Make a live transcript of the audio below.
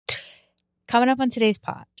Coming up on today's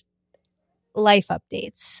pod, life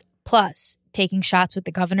updates, plus taking shots with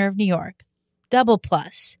the governor of New York, double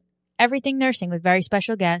plus everything nursing with very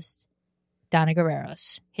special guest, Donna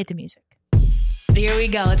Guerreros. Hit the music. Here we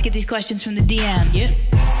go. Let's get these questions from the DMs. Yep.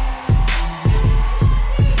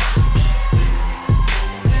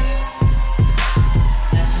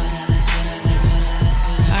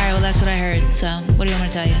 All right, well, that's what I heard. So what do you want me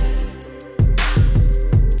to tell you?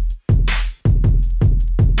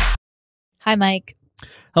 Hi, Mike.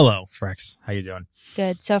 Hello, Frex. How you doing?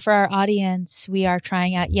 Good. So for our audience, we are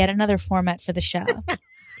trying out yet another format for the show.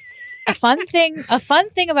 A fun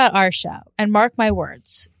thing about our show, and mark my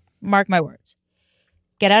words,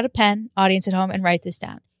 get out a pen, audience at home, and write this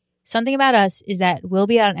down. Something about us is that we'll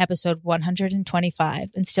be on episode 125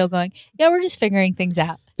 and still going, yeah, we're just figuring things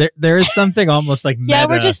out. There is something almost like meta. Yeah,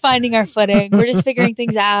 we're just finding our footing. We're just figuring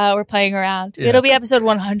things out. We're playing around. Yeah. It'll be episode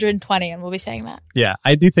 120 and we'll be saying that. Yeah,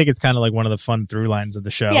 I do think it's kind of like one of the fun through lines of the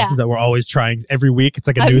show is that we're always trying every week. It's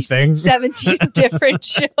like a new thing. 17 different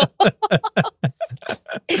shows.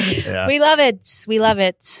 Yeah. We love it. We love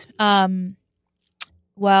it.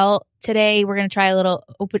 Well, today we're going to try a little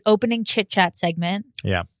opening chit-chat segment.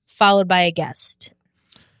 Yeah. Followed by a guest.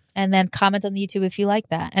 And then comment on the YouTube if you like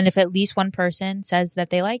that. And if at least one person says that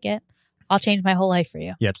they like it, I'll change my whole life for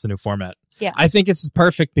you. Yeah, it's the new format. Yeah. I think it's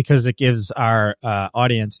perfect because it gives our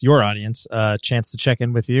audience, your audience, a chance to check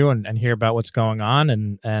in with you and hear about what's going on.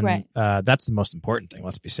 And right. That's the most important thing.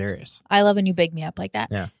 Let's be serious. I love when you big me up like that.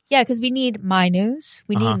 Yeah. Yeah, because we need my news.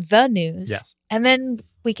 We need the news. Yes. And then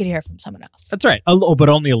we could hear from someone else. That's right. But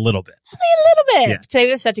only a little bit. Only a little bit. Yeah. Today we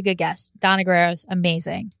have such a good guest. Donna Guerreros,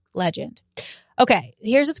 amazing. Legend. Okay,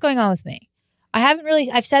 here's what's going on with me.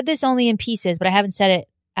 I've said this only in pieces, but I haven't said it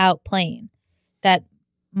out plain, that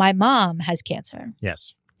my mom has cancer.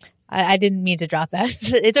 Yes. I didn't mean to drop that.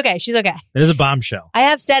 It's okay. She's okay. It is a bombshell. I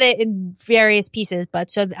have said it in various pieces,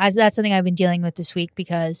 but so that's something I've been dealing with this week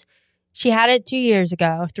because she had it 3 years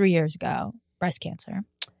ago, breast cancer.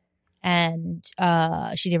 And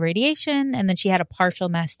she did radiation, and then she had a partial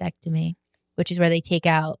mastectomy, which is where they take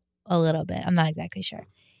out a little bit. I'm not exactly sure.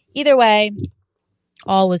 Either way,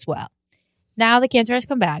 all was well. Now the cancer has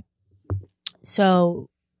come back. So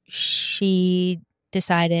she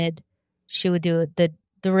decided she would do the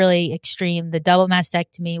really extreme, the double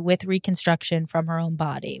mastectomy with reconstruction from her own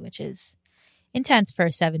body, which is intense for a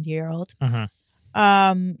 70-year-old.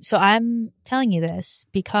 Mm-hmm. So I'm telling you this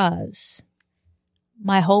because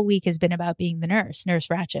my whole week has been about being the Nurse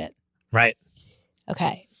Ratchet. Right.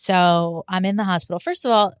 Okay. So I'm in the hospital. First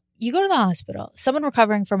of all, you go to the hospital, someone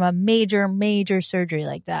recovering from a major, major surgery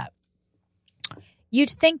like that,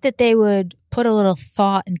 you'd think that they would put a little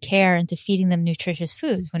thought and care into feeding them nutritious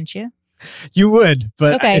foods, wouldn't you? You would,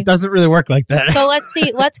 but It doesn't really work like that. So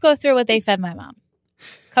let's go through what they fed my mom.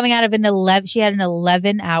 Coming out of she had an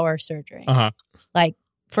 11-hour surgery. Uh-huh. Like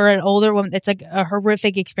for an older woman, it's like a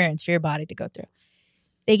horrific experience for your body to go through.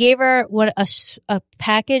 They gave her a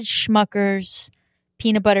packaged Schmucker's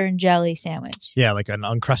peanut butter and jelly sandwich. Yeah, like an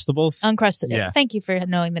Uncrustables. Uncrustables. Yeah. Thank you for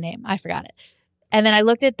knowing the name. I forgot it. And then I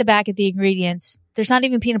looked at the back of the ingredients. There's not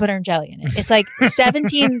even peanut butter and jelly in it. It's like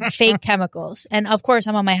 17 fake chemicals. And of course,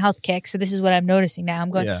 I'm on my health kick, so this is what I'm noticing now. I'm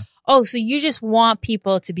going, oh, so you just want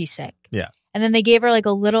people to be sick. Yeah. And then they gave her like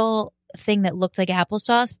a little thing that looked like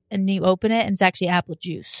applesauce, and you open it, and it's actually apple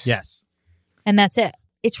juice. Yes. And that's it.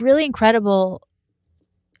 It's really incredible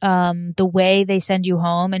the way they send you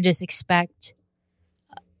home and just expect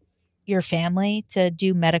your family to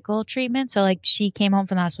do medical treatment. So like she came home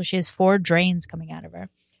from the hospital. She has 4 drains coming out of her.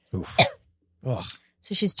 Oof. Ugh.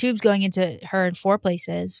 So she has tubes going into her in 4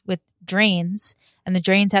 places with drains, and the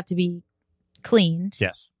drains have to be cleaned.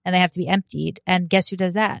 Yes. And they have to be emptied. And guess who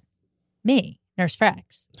does that? Me, Nurse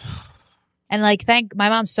Frex. And like, my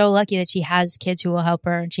mom's so lucky that she has kids who will help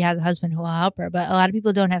her and she has a husband who will help her. But a lot of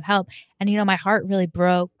people don't have help. And, you know, my heart really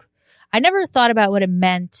broke. I never thought about what it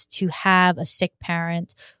meant to have a sick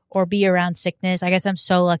parent or be around sickness. I guess I'm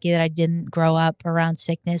so lucky that I didn't grow up around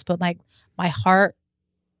sickness. But my heart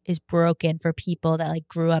is broken for people that like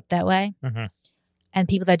grew up that way and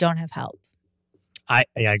people that don't have help. I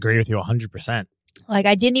agree with you 100%. Like,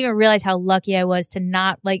 I didn't even realize how lucky I was to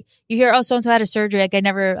not, like, you hear, oh, so-and-so had a surgery. Like, I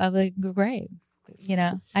was like, great. You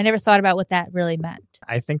know, I never thought about what that really meant.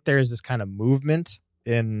 I think there is this kind of movement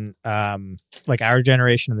in, like, our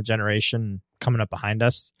generation and the generation coming up behind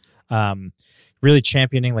us, really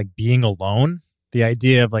championing, like, being alone. The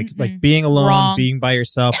idea of, like being alone, Wrong. Being by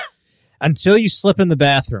yourself, until you slip in the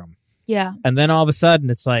bathroom. Yeah. And then all of a sudden,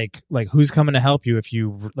 it's like who's coming to help you if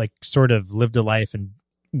you, like, sort of lived a life and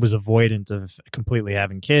was avoidant of completely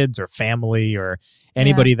having kids or family or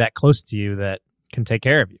anybody that close to you that can take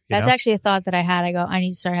care of you. That's actually a thought that I had. I go, I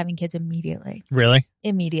need to start having kids immediately. Really?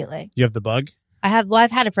 Immediately. You have the bug?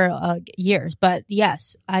 I've had it for years, but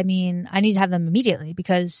yes, I mean, I need to have them immediately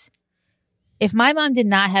because if my mom did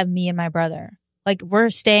not have me and my brother, like we're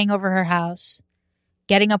staying over her house,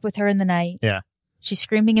 getting up with her in the night. Yeah. She's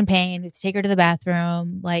screaming in pain. We have to take her to the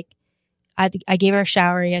bathroom. Like I gave her a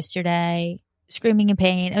shower yesterday, screaming in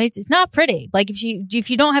pain. I mean, it's not pretty. Like if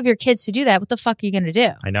you don't have your kids to do that, what the fuck are you going to do?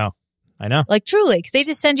 I know. Like truly, because they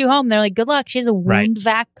just send you home. They're like, good luck. She has a wound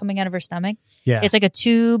vac coming out of her stomach. Yeah. It's like a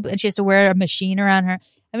tube and she has to wear a machine around her.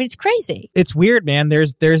 I mean, it's crazy. It's weird, man.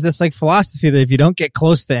 There's this like philosophy that if you don't get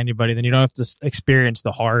close to anybody, then you don't have to experience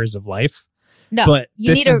the horrors of life. No. But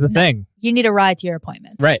this is the thing. You need a ride to your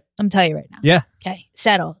appointments. Right. I'm telling you right now. Yeah. Okay.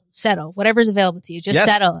 Settle. Whatever's available to you. Just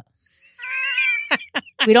settle.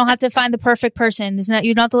 We don't have to find the perfect person.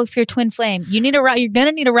 You don't have to look for your twin flame. You need a ride. You're going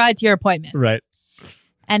to need a ride to your appointment. Right.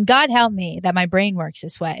 And God help me that my brain works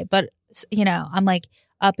this way. But, I'm like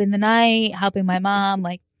up in the night, helping my mom.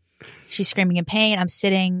 Like she's screaming in pain. I'm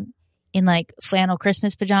sitting in like flannel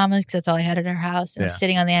Christmas pajamas because that's all I had at her house. And I'm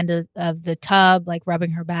sitting on the end of the tub, like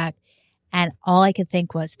rubbing her back. And all I could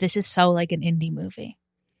think was, this is so like an indie movie.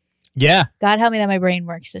 Yeah. God help me that my brain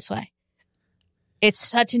works this way. It's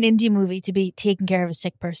such an indie movie to be taking care of a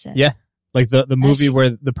sick person. Yeah. Like the movie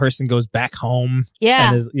where the person goes back home.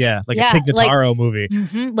 Yeah. And like a Tig Notaro movie.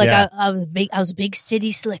 Mm-hmm, like I was a big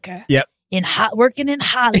city slicker. Yep. Working in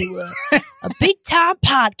Hollywood. A big time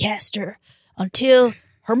podcaster until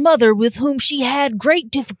her mother, with whom she had great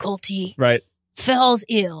difficulty, falls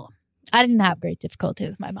ill. I didn't have great difficulty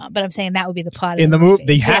with my mom, but I'm saying that would be the plot of in the movie.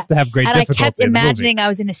 They have to have great and difficulty. I kept imagining I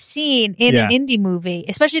was in a scene in an indie movie,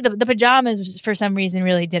 especially the pajamas for some reason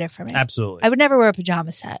really did it for me. Absolutely. I would never wear a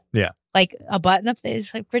pajama set. Yeah. Like a button up there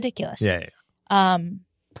is like ridiculous. Yeah.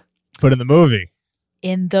 But in the movie.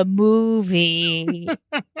 And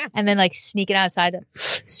then like sneaking outside to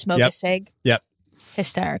smoke a cig. Yep.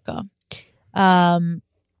 Hysterical. I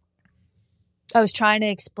was trying to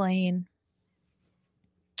explain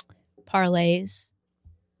parlays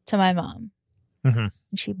to my mom. Mm-hmm. And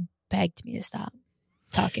she begged me to stop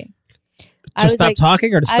talking. To stop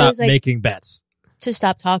talking or to stop making bets? To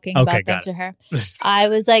stop talking about them to her. I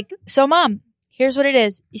was like, so mom, here's what it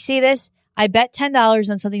is. You see this? I bet $10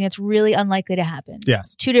 on something that's really unlikely to happen.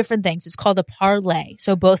 Yes. Two different things. It's called a parlay.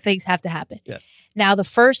 So both things have to happen. Yes. Now the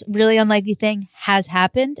first really unlikely thing has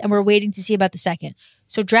happened and we're waiting to see about the second.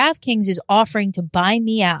 So DraftKings is offering to buy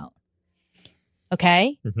me out.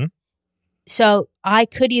 Okay? Mm-hmm. So I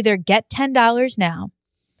could either get $10 now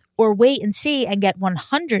or wait and see and get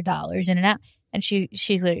 $100 in and out. And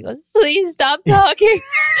she's literally goes, please stop talking.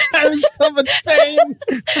 I'm in so much pain.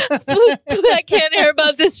 I can't hear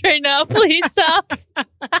about this right now. Please stop. And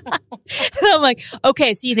I'm like,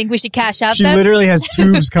 okay, so you think we should cash out? She literally has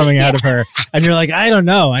tubes coming out of her. And you're like, I don't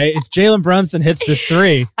know. If Jalen Brunson hits this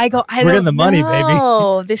 3, I go, we're getting the money, baby.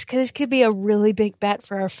 Oh, this could be a really big bet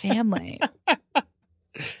for our family.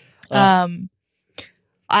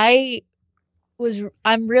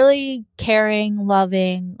 I'm really caring,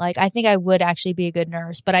 loving. Like, I think I would actually be a good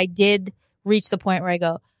nurse, but I did reach the point where I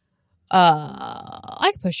go, I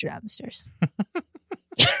can push her down the stairs.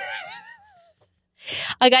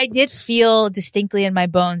 Like, I did feel distinctly in my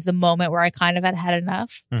bones the moment where I kind of had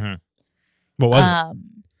enough. Mm-hmm. What was it?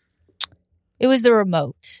 It was the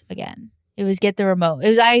remote again. It was get the remote.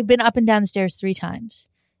 I've been up and down the stairs 3 times.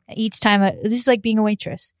 Each time, this is like being a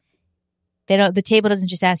waitress. The table doesn't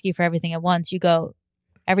just ask you for everything at once. You go,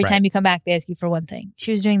 every time you come back, they ask you for one thing.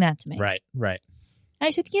 She was doing that to me. Right. And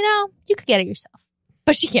I said, you could get it yourself.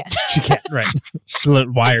 But she can't. She can't, right.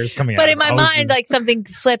 Wires coming out. But in my mind, like something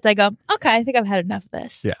flipped. I go, okay, I think I've had enough of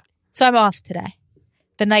this. Yeah. So I'm off today.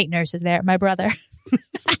 The night nurse is there. My brother.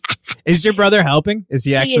 Is your brother helping? Is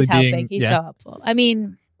he actually helping? He's so helpful. I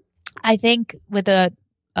mean, I think with a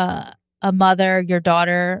mother, your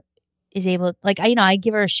daughter is able, like, I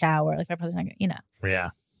give her a shower. Like, my brother's not gonna, Yeah.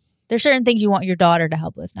 There's certain things you want your daughter to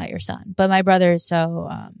help with, not your son. But my brother is so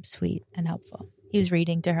sweet and helpful. He was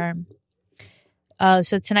reading to her.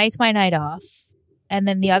 So tonight's my night off. And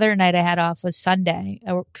then the other night I had off was Sunday.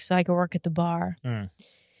 So I could work at the bar. Mm.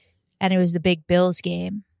 And it was the big Bills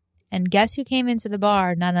game. And guess who came into the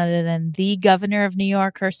bar? None other than the governor of New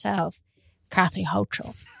York herself, Kathy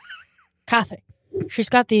Hochul. Kathy. She's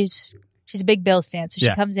a big Bills fan. So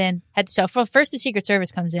she comes in. First the Secret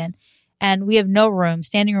Service comes in. And we have no room,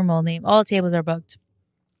 standing room only. All the tables are booked.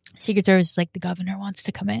 Secret Service is like, the governor wants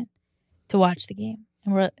to come in to watch the game.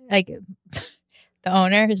 And we're like, the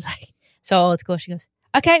owner is like, so old school. She goes,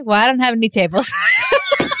 okay, well, I don't have any tables.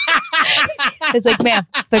 It's like, ma'am,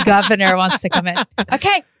 the governor wants to come in.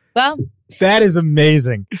 Okay, Well, that is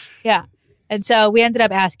amazing. yeah. And so we ended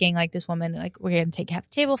up asking like this woman, like, we're going to take half the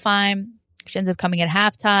table. Fine. She ends up coming at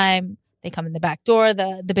halftime. They come in the back door.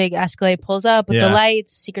 The big Escalade pulls up with the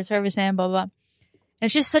lights, Secret Service in, blah, blah, blah. And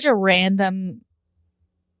it's just such a random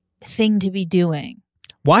thing to be doing.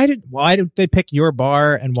 Why did they pick your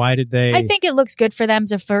bar, and why did they? I think it looks good for them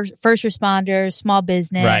to first responders, small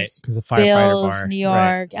business, right? Because a firefighter Bills, bar, New York.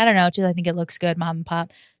 Right. I don't know. Just I think it looks good, mom and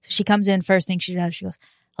pop. So she comes in. First thing she does, she goes,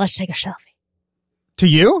 "Let's take a selfie." To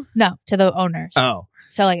you? No, to the owners. Oh,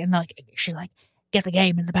 so she's like, "Get the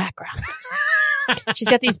game in the background." She's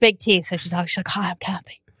got these big teeth, so she talks. She's like, "Hi, I'm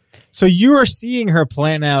Kathy." So you are seeing her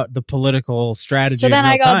plan out the political strategy. So then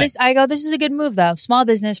in real time. this is a good move though. Small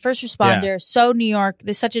business, first responder, so New York.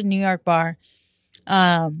 There's such a New York bar.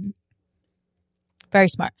 Very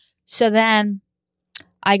smart. So then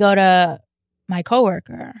I go to my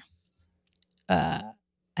coworker. I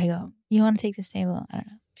go, "You want to take this table?" I don't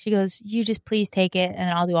know. She goes, "You just please take it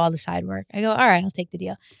and I'll do all the side work." I go, "All right, I'll take the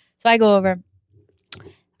deal." So I go over.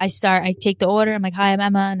 I take the order. I'm like, "Hi, I'm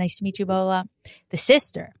Emma. Nice to meet you, blah, blah, blah." The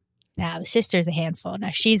sister is a handful. Now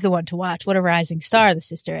she's the one to watch. What a rising star the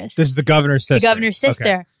sister is. This is the governor's sister. The governor's sister.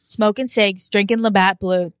 Okay. Smoking cigs, drinking Labatt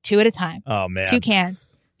Blue, 2 at a time. Oh, man. 2 cans.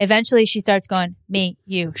 Eventually she starts going, "Me,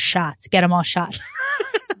 you, shots. Get them all shots."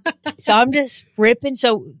 So I'm just ripping.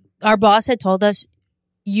 So our boss had told us,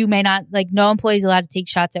 you may not, like, no employee's allowed to take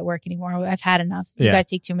shots at work anymore. I've had enough. You guys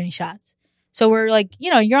take too many shots. So we're like,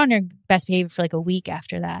 you're on your best behavior for like a week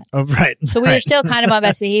after that. Oh, right. So we were still kind of on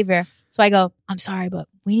best behavior. So I go, "I'm sorry, but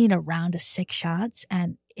we need a round of 6 shots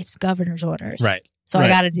and it's governor's orders." Right. So I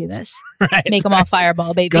got to do this. Right. Make them all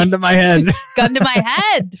fireball, baby. Gun to my head. Gun to my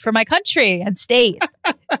head for my country and state.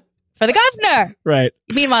 For the governor. Right.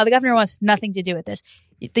 Meanwhile, the governor wants nothing to do with this.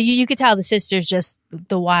 You could tell the sister's just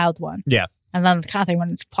the wild one. Yeah. And then the Kathy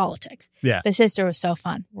went into politics. Yeah. The sister was so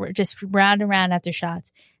fun. We're just round and round after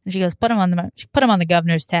shots. And she goes, put him on the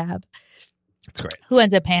governor's tab. That's great. Who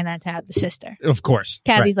ends up paying that tab? The sister. Of course.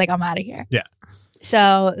 Kathy's like, "I'm out of here." Yeah.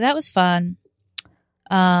 So that was fun.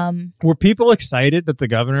 Were people excited that the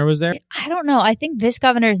governor was there? I don't know. I think this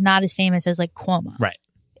governor is not as famous as like Cuomo. Right.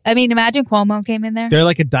 I mean, imagine Cuomo came in there. They're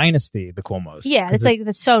like a dynasty, the Cuomos. Yeah,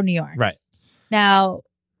 that's so New York. Right. Now,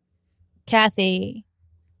 Kathy.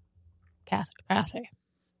 Let's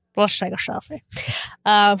take a selfie.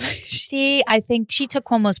 I think she took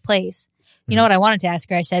Cuomo's place. You know what I wanted to ask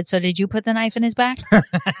her? I said, "So did you put the knife in his back?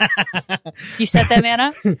 You set that man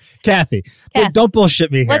up?" Kathy. Don't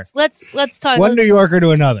bullshit me here. Let's talk. One New Yorker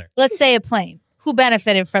to another. Let's say a plane. Who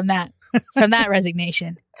benefited from that? From that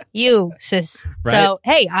resignation? You, sis. Right. So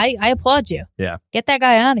hey, I applaud you. Yeah. Get that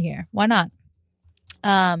guy out of here. Why not?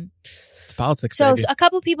 It's politics. So baby. a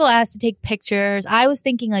couple people asked to take pictures. I was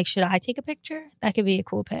thinking, like, should I take a picture? That could be a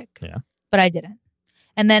cool pic. Yeah. But I didn't.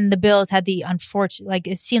 And then the Bills had the unfortunate, like,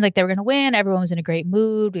 it seemed like they were going to win. Everyone was in a great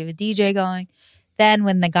mood. We have a DJ going. Then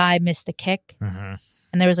when the guy missed the kick, and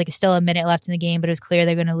there was like still a minute left in the game, but it was clear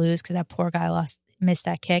they were going to lose because that poor guy missed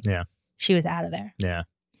that kick. Yeah. She was out of there. Yeah.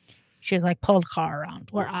 She was like, "Pull the car around.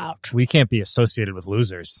 We're out." We can't be associated with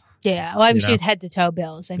losers. Yeah. Well, I mean, she was head to toe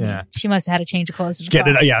Bills. I mean, she must have had a change of clothes in the car.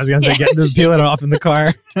 I was going to say, just peel it off in the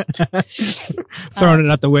car. Throwing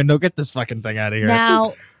it out the window. Get this fucking thing out of here.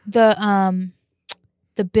 Now, the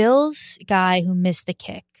Bills guy who missed the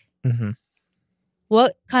kick,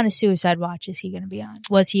 what kind of suicide watch is he going to be on?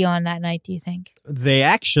 Was he on that night, do you think?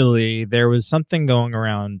 There was something going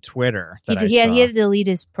around Twitter that he had to delete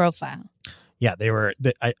his profile. Yeah, they were.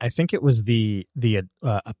 I think it was a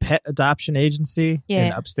pet adoption agency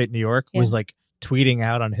in upstate New York was like tweeting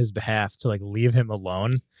out on his behalf to like leave him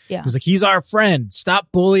alone. Yeah, he was like, "He's our friend.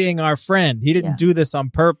 Stop bullying our friend. He didn't do this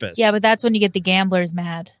on purpose." Yeah, but that's when you get the gamblers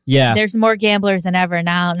mad. Yeah, there's more gamblers than ever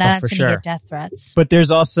now. Now that's when you get death threats. But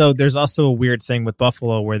there's also a weird thing with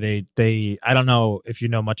Buffalo where they I don't know if you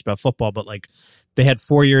know much about football, but like they had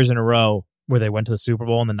 4 years in a row where they went to the Super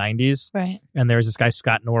Bowl in the 90s. Right. And there was this guy,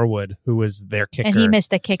 Scott Norwood, who was their kicker. And he missed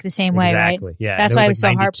the kick the same way, right? Exactly. Yeah. That's why it was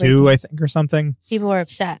so heartbreaking. I think, or something. People were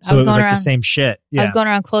upset. So it was like the same shit. Yeah. I was going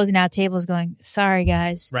around closing out tables going, "Sorry,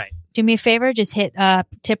 guys. Right. Do me a favor, just hit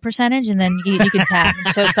tip percentage and then you can tap.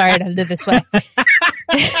 I'm so sorry to do this way.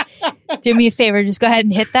 Do me a favor, just go ahead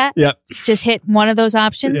and hit that. Yep. Just hit one of those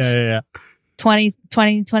options. Yeah. 20,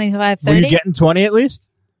 25, 30. Were you getting 20 at least?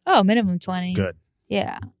 Oh, minimum 20. Good.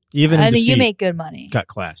 Yeah. Even in defeat, you make good money. Got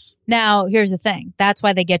class. Now, here's the thing. That's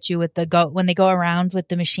why they get you with when they go around with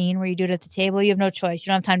the machine where you do it at the table, you have no choice.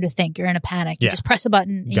 You don't have time to think. You're in a panic. You just press a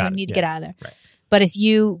button and you need to get out of there. Right. But if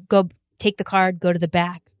you go take the card, go to the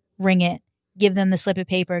back, ring it, give them the slip of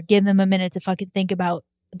paper, give them a minute to fucking think about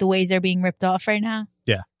the ways they're being ripped off right now.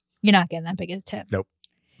 Yeah. You're not getting that big of a tip. Nope.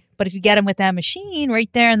 But if you get them with that machine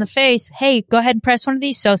right there in the face, hey, go ahead and press one of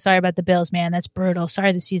these. So sorry about the bills, man. That's brutal.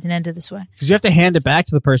 Sorry the season ended this way. Because you have to hand it back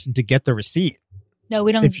to the person to get the receipt. No,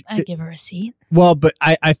 we don't give a receipt. Well, but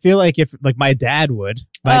I feel like if like my dad would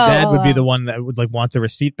be the one that would like want the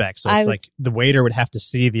receipt back. So it's like the waiter would have to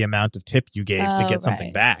see the amount of tip you gave to get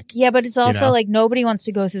something back. Yeah, but it's also like nobody wants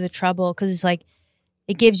to go through the trouble because it's like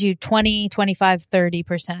it gives you 20, 25,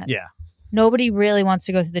 30%. Yeah. Nobody really wants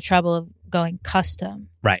to go through the trouble of going custom.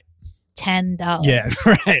 Right. $10. Yeah,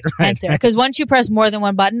 right. Enter. Because once you press more than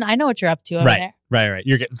one button, I know what you're up to over there. Right.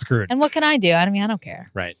 You're getting screwed. And what can I do? I mean, I don't care.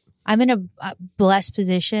 Right. I'm in a blessed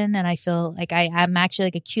position, and I feel like I'm actually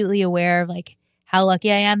like acutely aware of like how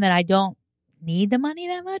lucky I am that I don't need the money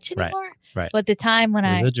that much anymore. Right. But the time when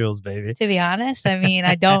residuals, baby. To be honest, I mean,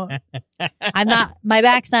 I don't. My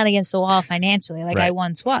back's not against the wall financially like I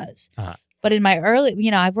once was. Uh-huh. But in my early,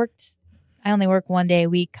 I only work 1 day a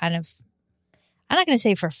week, kind of. I'm not going to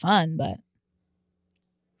say for fun, but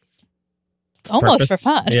almost for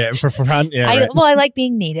fun. Yeah, for fun. Yeah. I like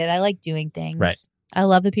being needed. I like doing things. Right. I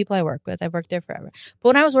love the people I work with. I've worked there forever. But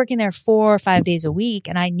when I was working there 4 or 5 days a week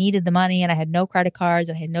and I needed the money and I had no credit cards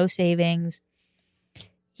and I had no savings.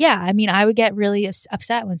 Yeah. I mean, I would get really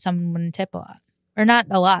upset when someone wouldn't tip a lot. Or not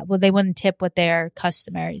a lot. Well, they wouldn't tip what their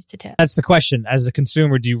customary is to tip. That's the question. As a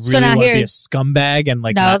consumer, do you really want to be a scumbag and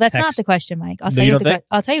like no, that's not the question, Mike. I'll tell you what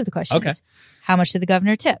the question is. How much did the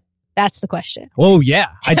governor tip? That's the question. Oh, yeah.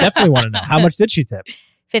 I definitely want to know. How much did she tip?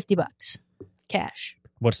 $50 cash.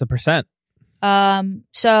 What's the percent?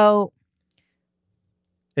 So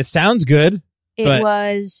it sounds good. It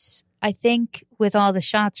was, I think, with all the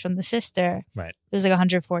shots from the sister, right? It was like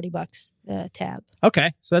 $140 tab.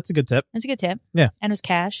 Okay, so that's a good tip. That's a good tip. Yeah, and it was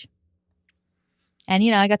cash. And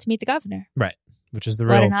I got to meet the governor, right? Which is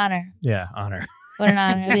what an honor. Yeah, honor. What an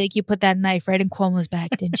honor. I'd be like, you put that knife right in Cuomo's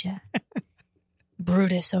back, didn't you?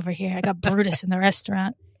 Brutus over here. I got Brutus in the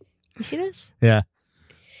restaurant. You see this? Yeah.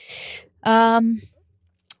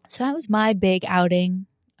 So that was my big outing,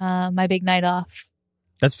 my big night off.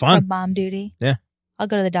 That's fun. From mom duty. Yeah. I'll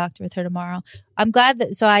go to the doctor with her tomorrow. I'm glad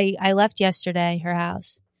that, so I left yesterday, her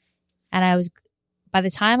house, and by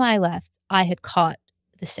the time I left, I had caught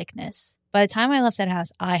the sickness. By the time I left that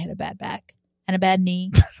house, I had a bad back and a bad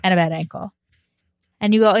knee and a bad ankle.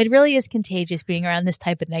 And you go, it really is contagious being around this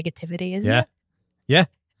type of negativity, isn't it? Yeah.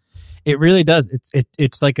 It really does.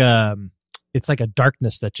 It's like a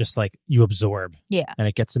darkness that just like you absorb. Yeah. And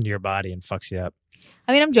it gets into your body and fucks you up.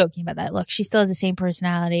 I mean, I'm joking about that. Look, she still has the same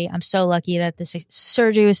personality. I'm so lucky that the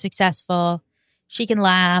surgery was successful. She can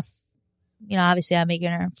laugh. Obviously I'm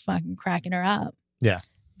making her fucking cracking her up. Yeah.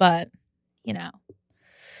 But,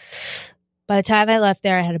 by the time I left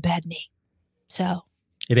there, I had a bad knee. So.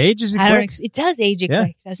 It ages you quick. It does age you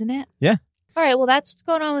quick, doesn't it? Yeah. All right. Well, that's what's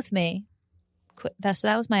going on with me. So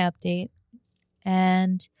that was my update.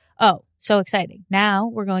 And, so exciting. Now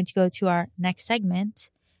we're going to go to our next segment,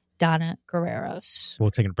 Donna Guerreros.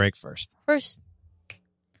 We'll take a break first. All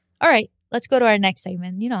right. Let's go to our next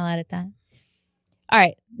segment. I'll edit that. All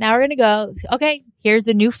right. Now we're going to go. Okay. Here's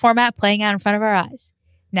the new format playing out in front of our eyes.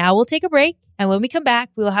 Now we'll take a break. And when we come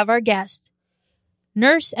back, we will have our guest,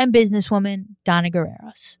 nurse and businesswoman, Donna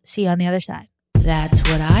Guerreros. See you on the other side. That's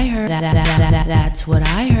what I heard. That's what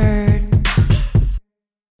I heard.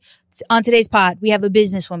 On today's pod, we have a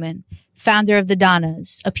businesswoman, founder of the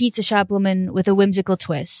Donas, a pizza shop woman with a whimsical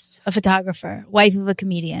twist, a photographer, wife of a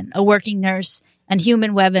comedian, a working nurse, and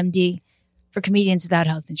human WebMD for comedians without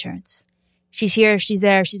health insurance. She's here, she's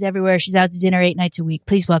there, she's everywhere. She's out to dinner 8 nights a week.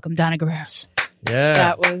 Please welcome Donna Guerreros. Yeah.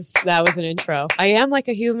 That was an intro. I am like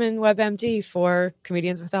a human WebMD for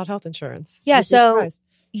comedians without health insurance. Yeah, so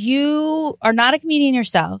you are not a comedian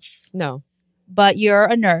yourself. No. But you're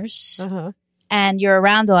a nurse. Uh-huh. And you're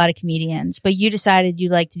around a lot of comedians, but you decided you'd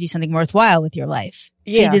like to do something worthwhile with your life.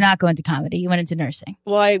 So you did not go into comedy. You went into nursing.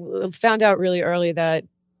 Well, I found out really early that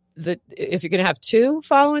if you're going to have two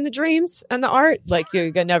following the dreams and the art, like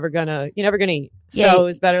you're never gonna eat. So it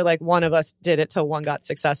was better like one of us did it till one got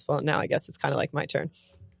successful. And now I guess it's kind of like my turn.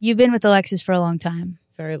 You've been with Alexis for a long time.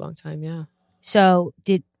 Very long time, yeah. So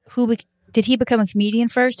did he become a comedian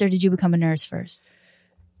first, or did you become a nurse first?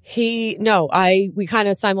 We kind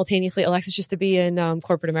of simultaneously. Alexis used to be in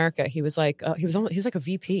corporate America. He was like he was like a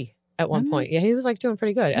VP at one point. Yeah, he was like doing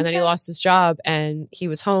pretty good, and then he lost his job, and he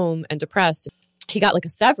was home and depressed. He got like a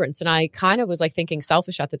severance, and I kind of was like thinking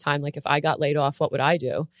selfish at the time, like if I got laid off, what would I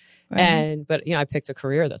do? But I picked a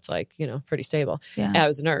career that's like pretty stable. Yeah. I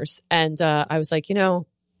was a nurse, and I was like,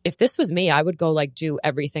 if this was me, I would go like do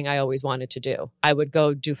everything I always wanted to do. I would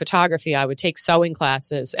go do photography. I would take sewing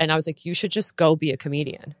classes. And I was like, you should just go be a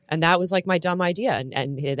comedian. And that was like my dumb idea.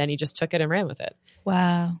 And then he just took it and ran with it.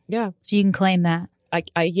 Wow. Yeah. So you can claim that.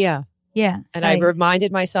 Yeah. Yeah. And I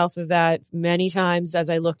reminded myself of that many times as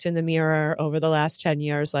I looked in the mirror over the last 10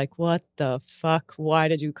 years. Like, what the fuck? Why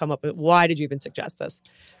did you even suggest this?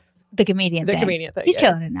 The comedian thing. He's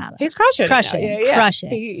killing it now, though. He's crushing it.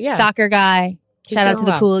 Crushing. Yeah. Soccer guy. Shout out to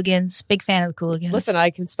the Cooligans. Big fan of the Cooligans. Listen, I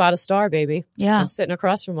can spot a star, baby. Yeah. I'm sitting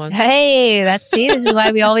across from one. Hey, this is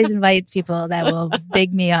why we always invite people that will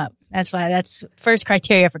big me up. That's first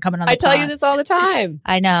criteria for coming on the I tell pod. you this all the time.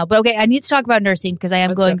 I know. But okay, I need to talk about nursing because I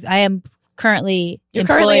am currently You're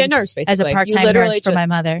employed currently a nurse, basically. as a part-time nurse for my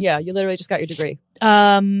mother. Yeah, you literally just got your degree.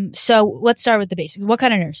 So let's start with the basics. What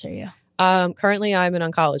kind of nurse are you? Currently, I'm an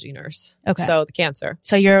oncology nurse. Okay. So the cancer.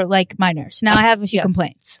 So you're like my nurse. Now I have a few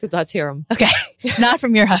complaints. Let's hear them. Okay. Not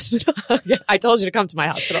from your hospital. I told you to come to my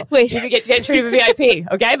hospital. Wait. You can get treated VIP.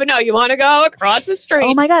 Okay. But no, you want to go across the street.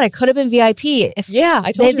 Oh my God. I could have been VIP.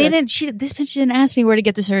 I told you they didn't, this bitch didn't ask me where to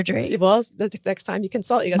get the surgery. Well, the next time you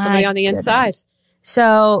consult, you got somebody on the inside.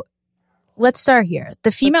 So let's start here.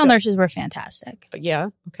 The female nurses were fantastic. Yeah.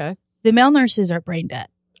 Okay. The male nurses are brain dead.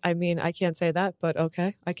 I mean, I can't say that, but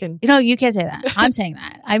okay. I can. You can't say that. I'm saying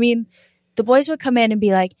that. I mean, the boys would come in and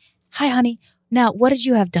be like, hi, honey. Now, what did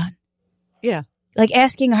you have done? Yeah. Like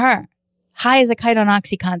asking her, high as a kite on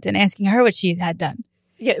OxyContin, asking her what she had done.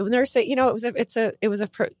 Yeah. Nurse,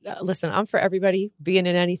 listen, I'm for everybody being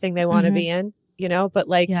in anything they want to be in, but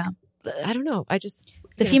like, I don't know.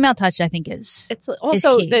 The female touch, I think it's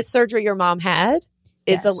also key. the surgery your mom had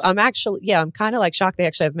is, Yes. I'm kind of like shocked they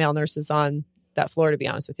actually have male nurses on that floor, to be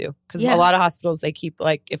honest with you. Because a lot of hospitals, they keep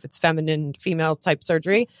like, if it's feminine, female type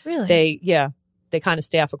surgery, really? They kind of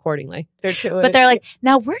staff accordingly. They're like,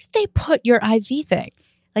 now where did they put your IV thing?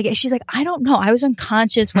 Like, she's like, I don't know. I was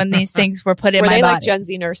unconscious when these things were put in my body. Were they like Gen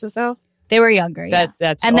Z nurses though? They were younger. That's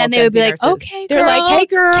and then they would be like, okay, girl. They're like, hey,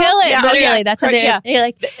 girl. Kill it. Yeah, Literally. That's what they're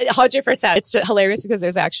like. 100%. It's hilarious because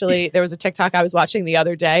there was a TikTok I was watching the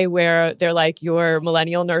other day where they're like, your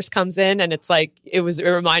millennial nurse comes in and it's like, it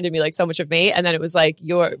reminded me like so much of me. And then it was like,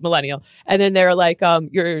 your millennial. And then they're like,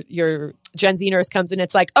 your Gen Z nurse comes in.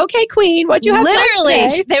 It's like, okay, queen, what'd you have done today?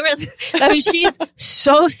 She's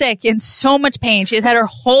so sick, in so much pain. She has had her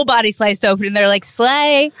whole body sliced open and they're like,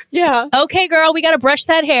 slay. Yeah. Okay, girl, we got to brush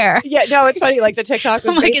that hair. Yeah, no, it's funny. Like the TikTok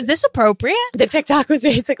was I'm like, is this appropriate? The TikTok was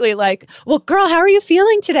basically like, well, girl, how are you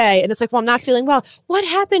feeling today? And it's like, well, I'm not feeling well. What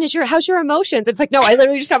happened? How's your emotions? It's like, no, I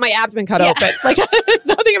literally just got my abdomen cut open. Like, it's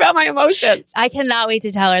nothing about my emotions. I cannot wait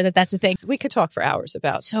to tell her that that's a thing. We could talk for hours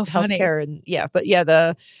about so funny.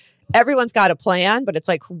 Healthcare everyone's got a plan, but it's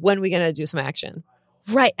like, when are we going to do some action?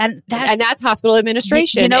 Right. And that's hospital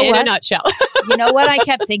administration in a nutshell. You know what I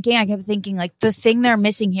kept thinking? Like, the thing they're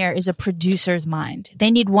missing here is a producer's mind. They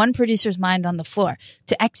need one producer's mind on the floor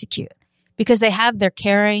to execute because they're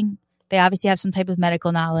caring. They obviously have some type of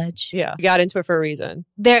medical knowledge. Yeah. You got into it for a reason.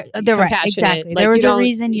 They're right. Exactly. Like, there was a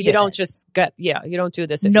reason you don't this. Just get, you don't do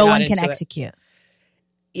this if no you're not one can into execute.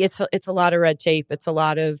 It's a lot of red tape. It's a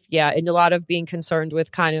lot of, and a lot of being concerned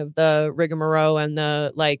with kind of the rigmarole and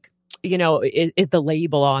the like, is the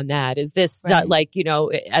label on that? Is this like,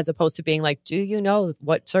 as opposed to being like, do you know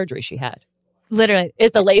what surgery she had? Literally.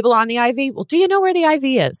 Is the label on the IV? Well, do you know where the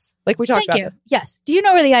IV is? Like we talked about this. Yes. Do you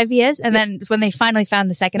know where the IV is? And then when they finally found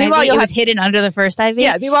the second IV, it was hidden under the first IV.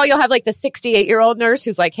 Yeah. Meanwhile, you'll have like the 68-year-old nurse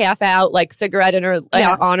who's like half out, like cigarette in her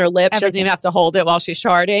on her lip. Everything. She doesn't even have to hold it while she's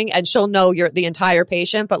charting, and she'll know the entire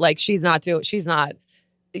patient, but like she's not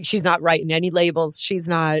writing any labels. She's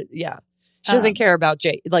not. Yeah. She doesn't care about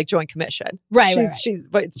Joint Commission. Right.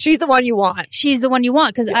 She's the one you want. She's the one you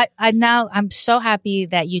want. Because I'm so happy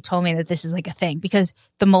that you told me that this is like a thing, because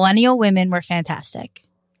the millennial women were fantastic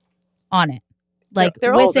on it. Like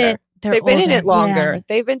they're with older. They've been in it longer.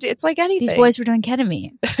 Yeah. It's like anything. These boys were doing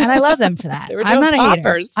ketamine, and I love them for that. They were doing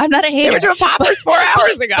poppers. I'm not a hater. They were doing poppers 4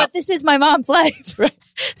 hours ago. But this is my mom's life.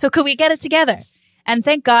 So could we get it together? And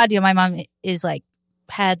thank God, my mom is like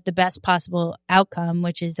had the best possible outcome,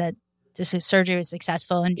 which is that this surgery was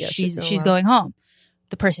successful, and she's going home.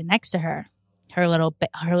 The person next to her, her little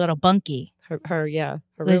bunkie, her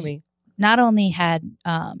roomie, not only had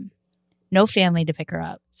no family to pick her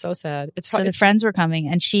up. So sad. So the friends were coming,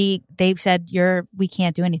 and they've said, we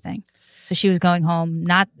can't do anything. So she was going home,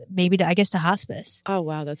 I guess to hospice. Oh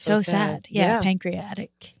wow, that's so sad. Yeah,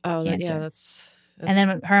 pancreatic cancer. that's. And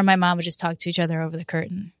then her and my mom would just talk to each other over the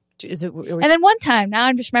curtain. Is it? And then one time, now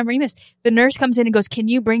I'm just remembering this. The nurse comes in and goes, "Can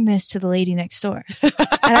you bring this to the lady next door?" And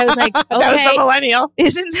I was like, "Okay, that was the millennial,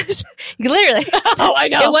 isn't this literally?" Oh, I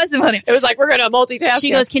know. It was the millennial. It was like, we're gonna multitask.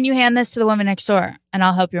 She goes, "Can you hand this to the woman next door, and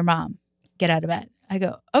I'll help your mom get out of bed?" I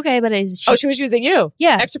go, "Okay, but is she?" Oh, she was using you.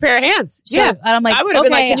 Yeah, extra pair of hands. So, yeah, and I'm like, I would have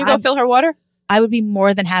been like, "Can you go fill her water?" I would be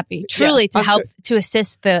more than happy, truly, to help to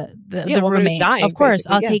assist the woman who's roommate. dying, of course,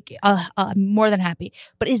 I'll basically, I'm more than happy.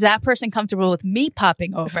 But is that person comfortable with me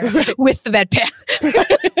popping over with the bedpan?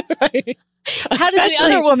 Right. How does the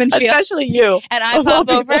other woman feel? Especially you. And I pop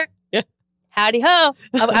over. Yeah. Howdy ho!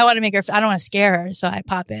 I want to make her. I don't want to scare her, so I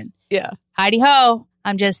pop in. Yeah. Howdy ho!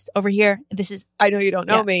 I'm just over here. This is. I know you don't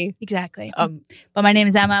know me. Exactly. But my name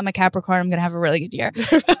is Emma. I'm a Capricorn. I'm gonna have a really good year.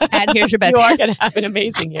 And here's your bedpan. You are gonna have an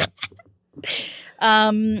amazing year.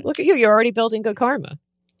 Look at you. You're already building good karma.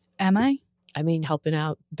 Am I? I mean, helping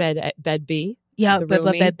out bed B. Yeah,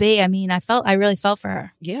 but bed B. I mean, I really felt for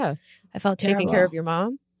her. Yeah. I felt terrible. Taking care of your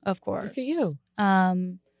mom. Of course. Look at you.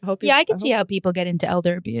 I can see how people get into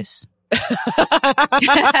elder abuse.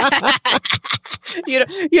 you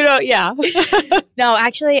know, yeah. No,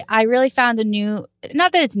 actually, I really found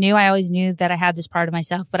not that it's new. I always knew that I had this part of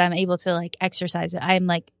myself, but I'm able to like exercise it. I'm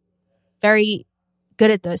like very good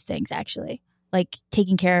at those things, actually, like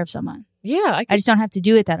taking care of someone. Yeah. I just don't have to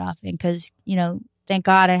do it that often because, thank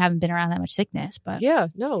God I haven't been around that much sickness. But yeah,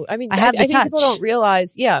 no, I mean, I have the think touch. people don't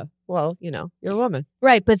realize, yeah, well, you're a woman.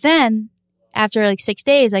 Right. But then after like 6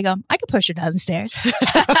 days, I go, I could push her down the stairs.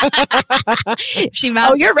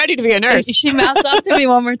 You're ready to be a nurse. If she mouths off to me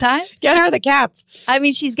one more time. Get her the cap. I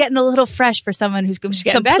mean, she's getting a little fresh for someone who's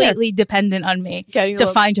completely dependent on me to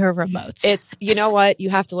find her remotes. It's, you know what? You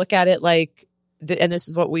have to look at it like, and this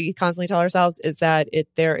is what we constantly tell ourselves, is that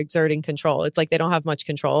they're exerting control. It's like they don't have much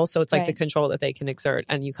control. So it's like the control that they can exert.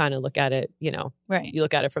 And you kind of look at it, right. You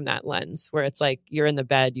look at it from that lens where it's like you're in the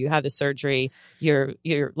bed, you have the surgery, you're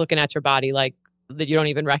looking at your body like that you don't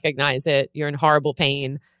even recognize it. You're in horrible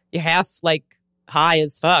pain. You're half like high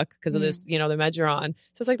as fuck because of this, the meds you're on.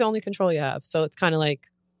 So it's like the only control you have. So it's kind of like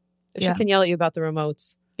if she can yell at you about the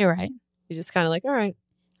remotes. You're right. You're just kind of like, all right.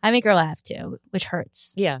 I make her laugh too, which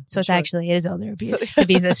hurts. Yeah. So it is elder abuse to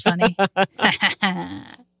be this funny.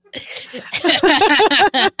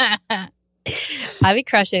 I be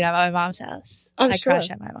crushing at my mom's house. I crush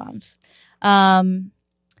at my mom's.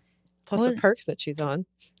 Plus the perks that she's on.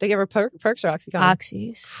 They give her perks or Oxycontin?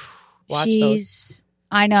 Oxys. Watch those.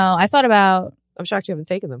 I know. I thought about. I'm shocked you haven't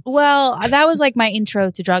taken them. Well, that was like my intro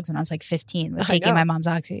to drugs when I was like 15, was taking my mom's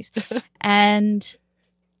Oxys. And,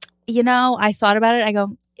 I thought about it. I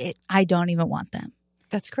go, I don't even want them.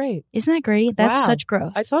 That's great. Isn't that great? That's such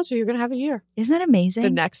growth. I told you you're going to have a year. Isn't that amazing? The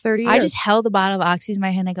next 30 years. I just held the bottle of Oxys in my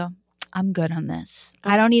hand. I go, I'm good on this.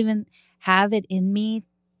 I don't even have it in me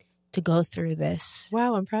to go through this.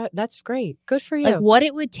 Wow, I'm proud. That's great. Good for you. Like what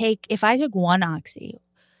it would take if I took one Oxy,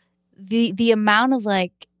 the amount of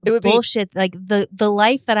like bullshit, like the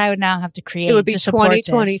life that I would now have to create. It would be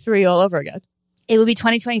 2023 all over again. It would be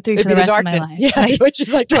 2023 for the rest of my life. Yeah, like, which is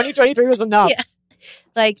like 2023 was enough. Yeah.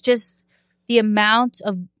 Like just the amount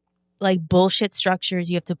of like bullshit structures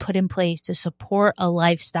you have to put in place to support a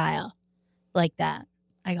lifestyle like that.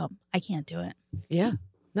 I go, I can't do it. Yeah.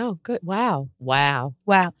 No, good. Wow.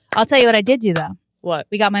 I'll tell you what I did do though. What?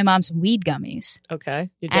 We got my mom some weed gummies. Okay.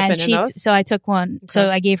 You dipping in those? So I took one. Okay. So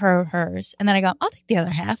I gave her hers. And then I go, I'll take the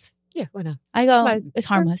other half. Yeah, why not? I go, it's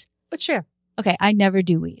harmless. Let's share. Okay. I never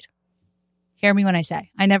do weed. Hear me when I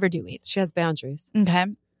say I never do weed. She has boundaries. Okay.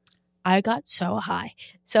 I got so high.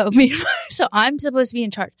 So I'm supposed to be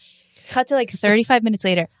in charge. Cut to like 35 minutes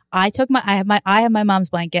later. I have my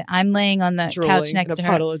mom's blanket. I'm laying on the couch next to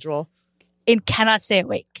her. Puddle of drool. And cannot stay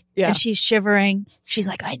awake. Yeah. And she's shivering. She's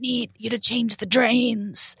like, I need you to change the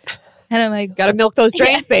drains. And I'm like, gotta milk those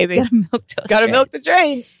drains, baby. Gotta milk the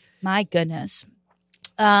drains. My goodness.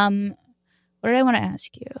 What did I want to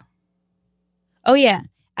ask you? Oh yeah.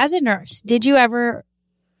 As a nurse, did you ever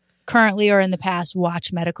currently or in the past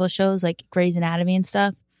watch medical shows like Grey's Anatomy and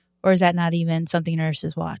stuff? Or is that not even something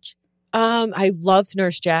nurses watch? I loved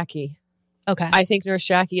Nurse Jackie. Okay. I think Nurse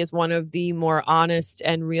Jackie is one of the more honest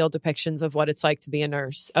and real depictions of what it's like to be a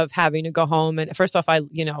nurse, of having to go home. And first off,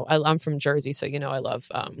 I'm from Jersey, so I love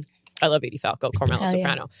Edie Falco, Carmela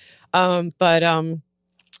Soprano. Yeah.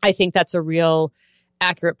 I think that's a real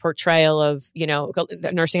accurate portrayal of,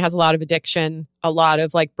 nursing has a lot of addiction, a lot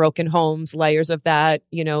of like broken homes, layers of that.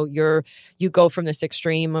 You go from this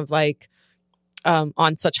extreme of like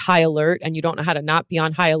on such high alert, and you don't know how to not be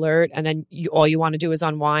on high alert, and then all you want to do is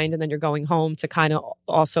unwind, and then you're going home to kind of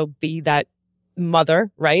also be that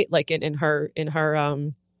mother, right? Like in her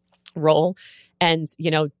role and,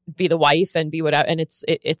 be the wife and be whatever. And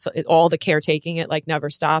it's all the caretaking. It like never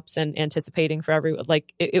stops and anticipating for everyone.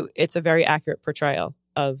 Like it's a very accurate portrayal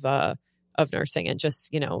of nursing and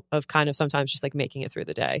just, of kind of sometimes just like making it through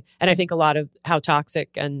the day. And I think a lot of how toxic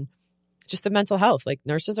and just the mental health, like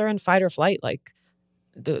nurses are in fight or flight, like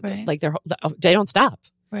they don't stop.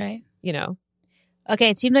 Right. Okay.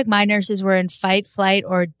 It seemed like my nurses were in fight, flight,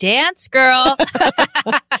 or dance, girl.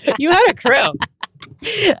 You had a crew.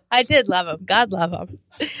 I did love them. God love them.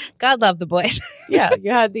 God love the boys. Yeah,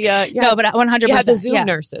 you had the no, but 100%. You had the Zoom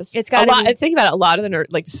nurses. It's got a lot. Thinking about it, a lot of the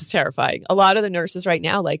like this is terrifying. A lot of the nurses right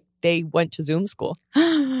now, like they went to Zoom school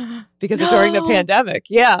because during the pandemic.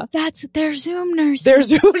 Yeah, they're Zoom nurses. They're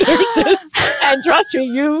Zoom nurses, and trust me,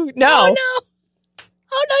 you know.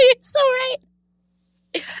 Oh no, you're so right.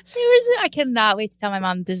 I cannot wait to tell my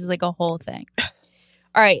mom this is like a whole thing.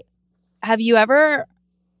 All right, have you ever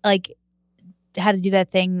like had to do that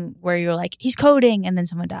thing where you're like, he's coding, and then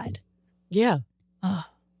someone died? Yeah. Oh.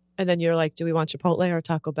 And then you're like, do we want Chipotle or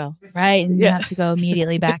Taco Bell? Right. And you have to go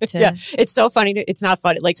immediately back to. Yeah. It's so funny. It's not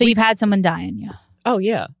funny. Like, so you've had someone die on you? Oh,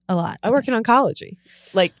 yeah. A lot. I work in oncology.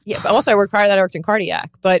 Like, yeah. But also, prior to that, I worked in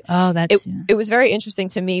cardiac. But it was very interesting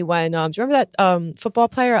to me when, do you remember that football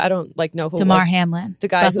player? I don't know who Damar it was. Hamlin. The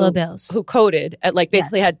guy Buffalo Bills. Who coded,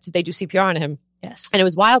 basically they do CPR on him. Yes. And it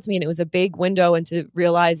was wild to me. And it was a big window into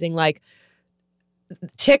realizing the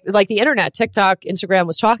internet, TikTok, Instagram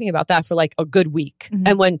was talking about that for like a good week. Mm-hmm.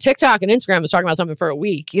 And when TikTok and Instagram was talking about something for a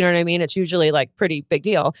week, you know what I mean? It's usually like pretty big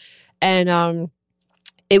deal. And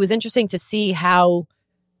it was interesting to see how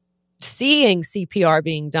seeing CPR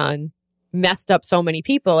being done messed up so many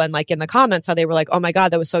people. And like in the comments, how they were like, oh my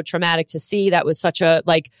God, that was so traumatic to see. That was such a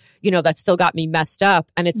that still got me messed up.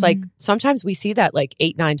 And it's like, sometimes we see that like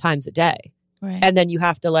 8-9 times a day. Right. And then you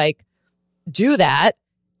have to do that.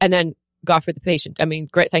 And then God for the patient. I mean,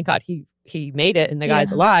 great. Thank God he made it and the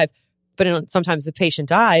guy's alive. But sometimes the patient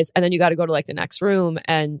dies and then you got to go to the next room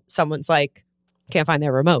and someone's like, can't find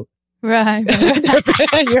their remote. Right.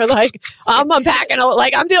 And you're like, I'm unpacking.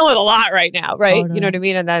 I'm dealing with a lot right now. Right. You know what I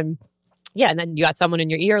mean? And then, and then you got someone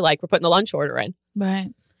in your ear, like we're putting the lunch order in.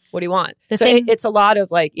 Right. What do you want? It's a lot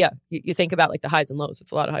of you think about the highs and lows.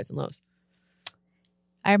 It's a lot of highs and lows.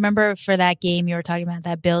 I remember for that game you were talking about,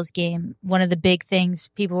 that Bills game, one of the big things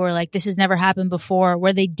people were like, this has never happened before,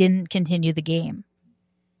 where they didn't continue the game.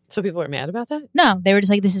 So people were mad about that? No, they were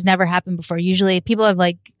just like, this has never happened before. Usually people have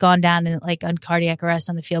gone down and on cardiac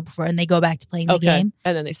arrest on the field before and they go back to playing the game.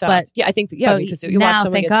 And then they stop. But I think, because you watch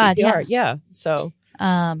someone get CPR. Yeah. So,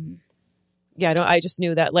 I just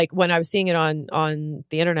knew that when I was seeing it on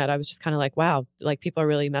the internet, I was just kind of like, wow, people are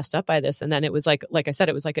really messed up by this. And then it was like I said,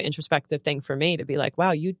 it was like an introspective thing for me to be like,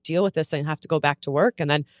 wow, you deal with this and have to go back to work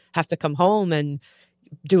and then have to come home and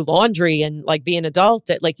do laundry and be an adult.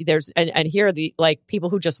 And here the people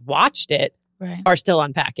who just watched it are still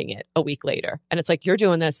unpacking it a week later. And it's like, you're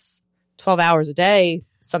doing this 12 hours a day,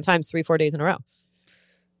 sometimes 3-4 days in a row.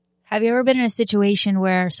 Have you ever been in a situation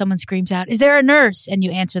where someone screams out, is there a nurse? And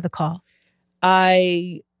you answer the call?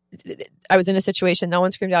 I was in a situation, no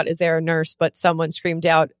one screamed out, is there a nurse? But someone screamed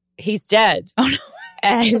out, he's dead. Oh, no.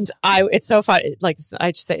 And it's so funny.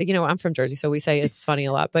 I just say, I'm from Jersey, so we say it's funny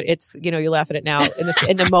a lot, but it's, you laugh at it now.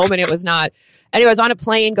 In the moment, it was not. Anyway, I was on a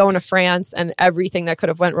plane going to France and everything that could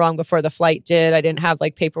have went wrong before the flight did. I didn't have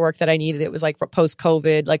paperwork that I needed. It was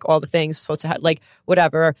post-COVID, all the things supposed to have,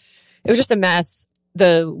 whatever. It was just a mess.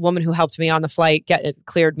 The woman who helped me on the flight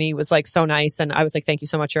cleared me, was so nice. And I was like, thank you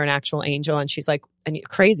so much. You're an actual angel. And she's like, and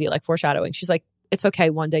crazy, foreshadowing. She's like, it's okay.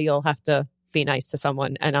 One day you'll have to be nice to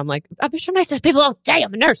someone. And I'm like, I've been so nice to people all day.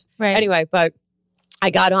 I'm a nurse. Right. Anyway, but I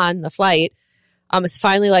got on the flight. I was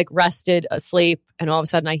finally rested, asleep. And all of a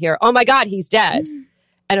sudden I hear, oh my God, he's dead.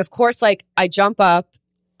 And of course, I jump up,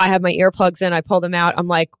 I have my earplugs in, I pull them out. I'm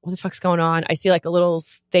like, what the fuck's going on? I see a little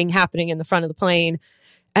thing happening in the front of the plane.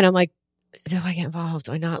 And I'm like, do I get involved?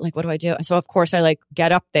 Do I not? What do I do? So of course I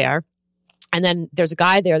get up there and then there's a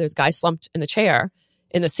guy there. There's a guy slumped in the chair,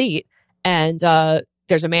 in the seat. And,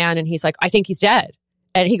 there's a man and he's like, I think he's dead.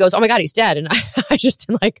 And he goes, oh my God, he's dead. And I just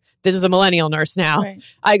am like, this is a millennial nurse now. Right.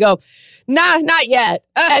 I go, nah, not yet.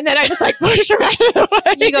 And then I just push her out of the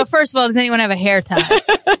way. You go, first of all, does anyone have a hair tie?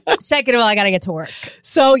 Second of all, I got to get to work.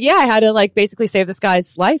 So yeah, I had to basically save this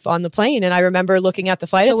guy's life on the plane. And I remember looking at the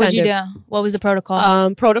flight attendant. What'd you do? What was the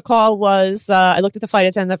protocol? Protocol was, I looked at the flight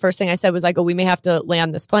attendant. The first thing I said was, we may have to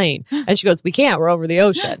land this plane. And she goes, we can't, we're over the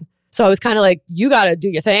ocean. So I was kind of like, you got to do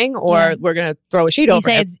your thing or we're going to throw a sheet over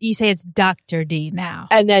him. You say it's Dr. D now.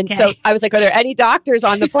 And then, so I was like, are there any doctors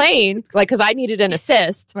on the plane? Like, cause I needed an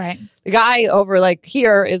assist. Right. The guy over like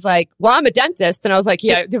here is like, well, I'm a dentist. And I was like,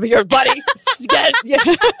 yeah, your buddy.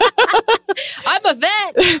 I'm a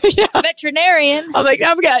vet, veterinarian. I'm like,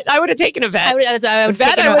 I'm good. I would have taken a vet. I would have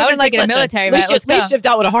taken a military vet. At least you've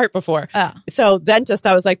dealt with a heart before. Oh. So dentist,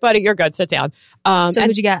 I was like, buddy, you're good. Sit down. So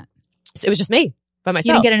who'd you get? It was just me. By myself.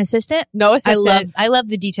 You didn't get an assistant? No assistant. I love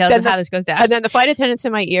the details of how this goes down. And then the flight attendant's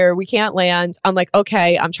in my ear. We can't land. I'm like,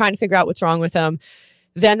 okay, I'm trying to figure out what's wrong with him.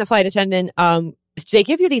 Then the flight attendant, they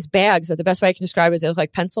give you these bags that the best way I can describe is they look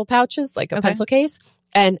like pencil pouches, like a pencil case.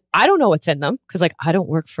 And I don't know what's in them because like I don't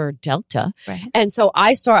work for Delta. Right. And so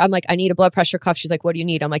I'm like, I need a blood pressure cuff. She's like, what do you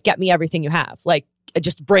need? I'm like, get me everything you have. Like,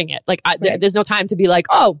 just bring it. Like, there's no time to be like,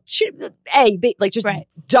 oh, just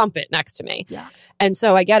dump it next to me. Yeah. And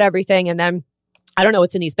so I get everything and then I don't know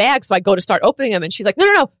what's in these bags. So I go to start opening them and she's like,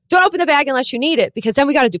 no, don't open the bag unless you need it because then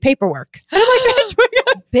we got to do paperwork. And I'm like,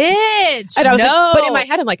 bitch. And I was like, but in my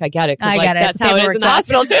head, I'm like, I get it. Cause like, that's how it is in the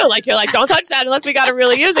hospital too. Like, you're like, don't touch that unless we got to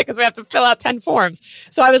really use it because we have to fill out 10 forms.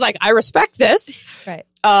 So I was like, I respect this. Right.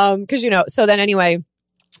 Cause so then anyway,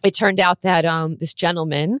 it turned out that, this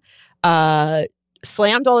gentleman,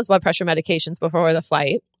 slammed all his blood pressure medications before the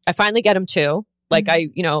flight. I finally get him too. Like I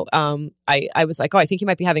was like, oh, I think he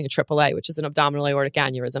might be having a AAA, which is an abdominal aortic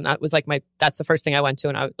aneurysm. That was like that's the first thing I went to.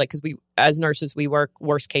 And I like, cause we, as nurses, we work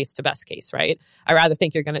worst case to best case, right? I rather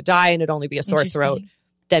think you're going to die and it'd only be a sore throat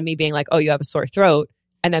than me being like, oh, you have a sore throat.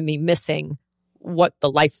 And then me missing what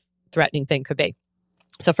the life threatening thing could be.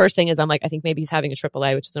 So first thing is I'm like, I think maybe he's having a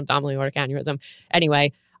AAA, which is an abdominal aortic aneurysm.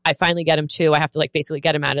 Anyway, I finally get him too. I have to like basically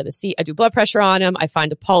get him out of the seat. I do blood pressure on him. I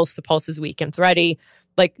find a pulse. The pulse is weak and thready.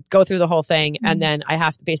 Like go through the whole thing. Mm-hmm. And then I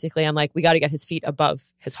have to basically, I'm like, we got to get his feet above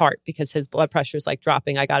his heart because his blood pressure is like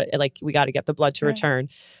dropping. We got to get the blood to return.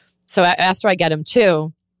 So after I get him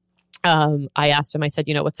too, I asked him, I said,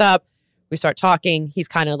 what's up? We start talking. He's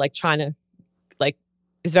kind of like trying to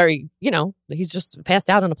is very, he's just passed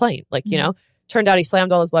out on a plane. Turned out he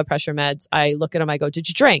slammed all his blood pressure meds. I look at him. I go, did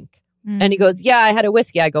you drink? Mm. And he goes, yeah, I had a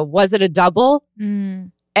whiskey. I go, was it a double?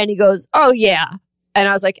 Mm. And he goes, oh yeah. And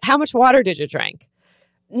I was like, how much water did you drink?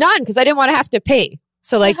 None, because I didn't want to have to pee.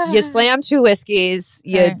 So you slammed 2 whiskeys,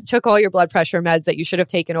 you took all your blood pressure meds that you should have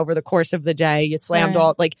taken over the course of the day. You slammed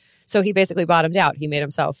all so he basically bottomed out. He made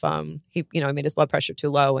himself, he made his blood pressure too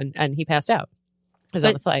low and he passed out. He was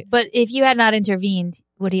on the flight. But if you had not intervened,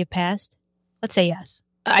 would he have passed? Let's say yes.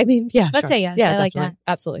 I mean, yeah. Let's say yes. Yeah, I like that.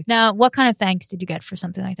 Absolutely. Now, what kind of thanks did you get for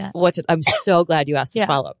something like that? I'm so glad you asked this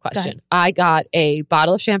follow-up question. I got a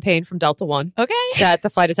bottle of champagne from Delta One. Okay. That the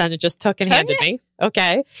flight attendant just took and handed me.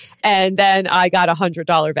 Okay. And then I got a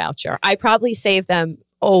 $100 voucher. I probably saved them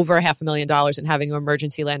over $500,000 in having to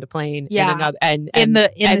emergency land a plane and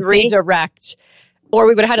redirect. Or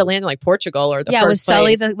we would have had to land in Portugal or the first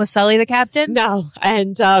place. Was Sully the captain? No.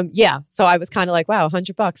 And so I was kind of like, wow,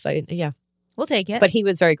 $100. We'll take it. But he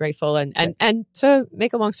was very grateful. And to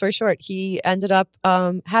make a long story short, he ended up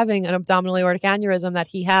having an abdominal aortic aneurysm that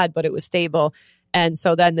he had, but it was stable. And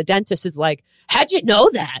so then the dentist is like, how'd you know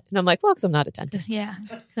that? And I'm like, well, because I'm not a dentist. Yeah.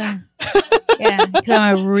 Because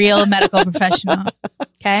I'm a real medical professional.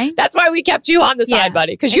 Okay. That's why we kept you on the side,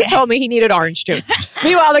 buddy. Because you told me he needed orange juice.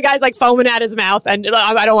 Meanwhile, the guy's foaming at his mouth. And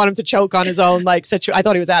I don't want him to choke on his own I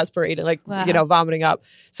thought he was aspirating, vomiting up.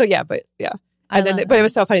 So but it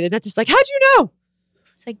was so funny. The dentist's like, how'd you know?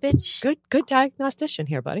 It's like, bitch. Good diagnostician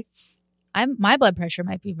here, buddy. My blood pressure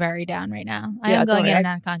might be very down right now. I am going in and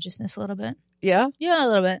out of consciousness a little bit. Yeah? Yeah, a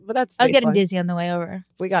little bit. But I was getting dizzy on the way over.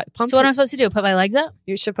 We got pumped. So what am I supposed to do? Put my legs up?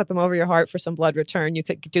 You should put them over your heart for some blood return. You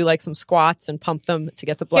could do some squats and pump them to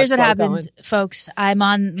get the blood Here's what flow happened, going. folks. I'm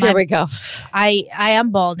on Here we go. I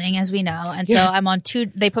am balding, as we know. And so I'm on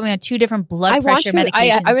they put me on 2 different blood pressure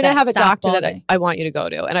medications. I'm going to have a doctor balding. that I want you to go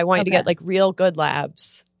to. And I want you to get real good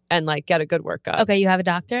labs and get a good workup. Okay, you have a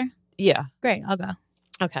doctor? Yeah. Great, I'll go.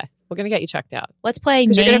 Okay. We're going to get you checked out. Let's play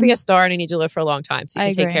because you're going to be a star and I need you to live for a long time. So you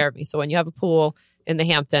can agree. take care of me. So when you have a pool in the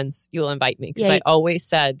Hamptons, you will invite me. Because I always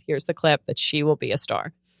said, here's the clip, that she will be a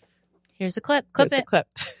star. Here's the clip. Clip it. The clip.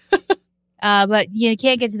 But you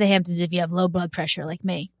can't get to the Hamptons if you have low blood pressure like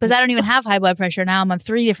me. Because I don't even have high blood pressure. Now I'm on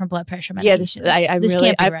 3 different blood pressure medications.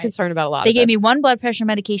 Yeah, I have concern about a lot They of gave me 1 blood pressure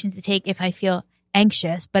medication to take if I feel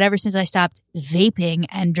anxious, but ever since I stopped vaping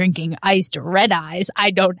and drinking iced red eyes,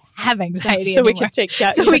 I don't have anxiety anymore. We can take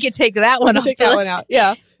that. So we can take that one off the list. Out.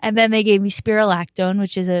 Yeah. And then they gave me spirulactone,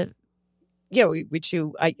 which is and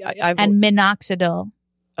minoxidil.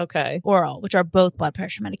 Okay. Oral, which are both blood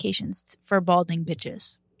pressure medications for balding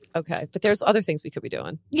bitches. Okay, but there's other things we could be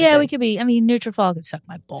doing. Yeah, we could be. I mean, Nutrafol could suck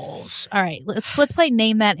my balls. All right, let's play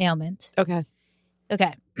Name That Ailment. Okay.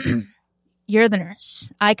 You're the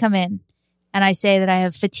nurse. I come in and I say that I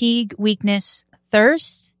have fatigue, weakness,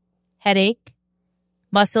 thirst, headache,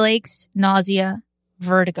 muscle aches, nausea,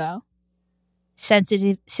 vertigo,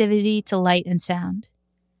 sensitivity to light and sound,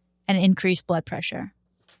 and increased blood pressure.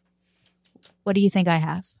 What do you think I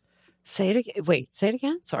have? Say it again. Wait, say it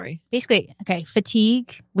again. Sorry. Basically,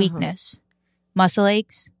 fatigue, weakness, muscle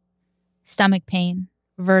aches, stomach pain,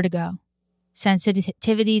 vertigo,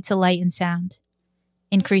 sensitivity to light and sound,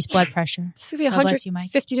 increased blood pressure. This could be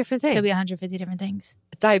 150 different things. Could be 150 different things.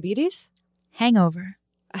 Diabetes? Hangover.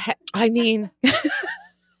 I mean,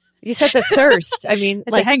 you said the thirst. I mean,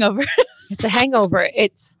 it's a hangover. It's a hangover.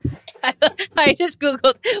 I just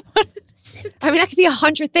Googled. I mean, that could be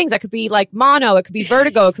 100 things. That could be like mono. It could be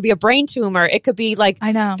vertigo. It could be a brain tumor. It could be like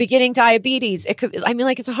beginning diabetes. It could. I mean,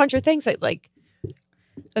 like it's 100 things that like.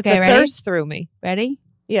 Okay, the ready? Thirst through me. Ready?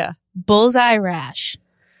 Yeah. Bullseye rash.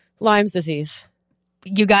 Lyme's disease.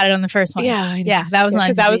 You got it on the first one. Yeah, I know. Yeah, that was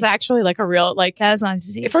Lyme's disease. Because that was actually like a real like. That was Lyme's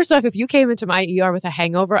disease. First off, if you came into my ER with a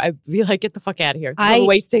hangover, I'd be like, get the fuck out of here. I'm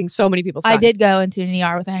wasting so many people's time. I did go into an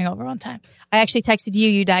ER with a hangover one time. I actually texted you.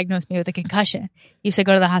 You diagnosed me with a concussion. You said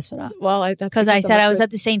go to the hospital. Well, that's because I said I was at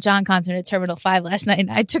the St. John concert at Terminal 5 last night and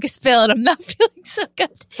I took a spill and I'm not feeling so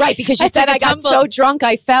good. Right, because you said I got so drunk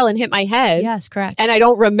I fell and hit my head. Yes, correct. And I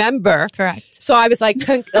don't remember. Correct. So I was like,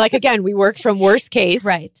 again, we work from worst case.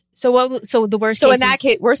 Right. So what? So the worst. So case in that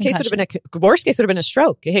case, worst case would have been a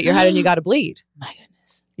stroke. You hit your head and you got to bleed. My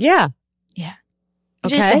goodness. Yeah. Yeah.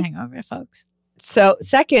 Okay. Just a hangover, folks. So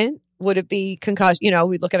second, would it be concussion? You know,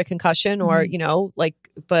 we'd look at a concussion or,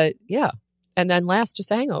 but yeah. And then last,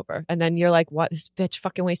 just a hangover. And then you're like, what? This bitch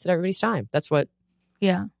fucking wasted everybody's time. That's what.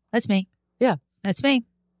 Yeah. That's me. Yeah. That's me.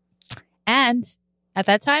 And at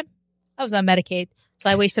that time, I was on Medicaid. So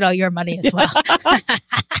I wasted all your money as well.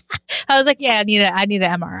 I was like, yeah, I need an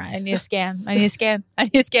MRI. I need a scan. I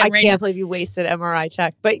I can't believe you wasted MRI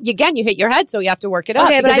check. But again, you hit your head, so you have to work it up.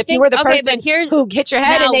 Because if you were the person who hit your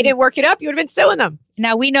head and they didn't work it up, you would have been suing them.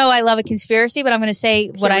 Now we know I love a conspiracy, but I'm going to say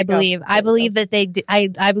what I believe. I believe that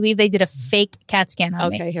I believe they did a fake CAT scan on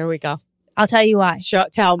me. Okay, here we go. I'll tell you why.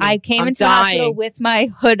 Tell me. I came into the hospital with my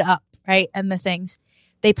hood up, right, and the things.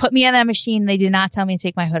 They put me on that machine. They did not tell me to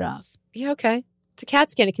take my hood off. Yeah, okay. It's a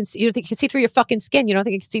CAT scan. You don't think it can see through your fucking skin? You don't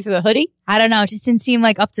think it can see through the hoodie? I don't know. It just didn't seem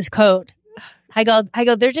like up to code. I go,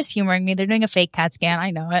 they're just humoring me. They're doing a fake CAT scan.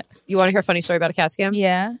 I know it. You want to hear a funny story about a CAT scan?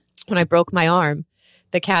 Yeah. When I broke my arm,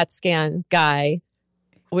 the CAT scan guy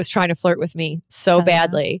was trying to flirt with me so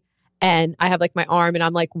badly. And I have like my arm and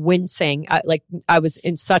I'm like wincing. I was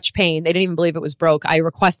in such pain. They didn't even believe it was broke. I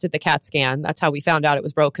requested the CAT scan. That's how we found out it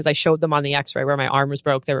was broke because I showed them on the x-ray where my arm was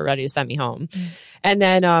broke. They were ready to send me home. And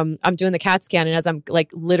then I'm doing the CAT scan. And as I'm like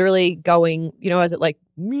literally going, as it like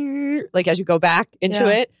as you go back into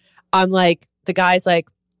it, I'm like, the guy's like,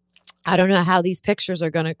 I don't know how these pictures are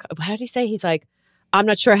going to, how did he say? He's like, I'm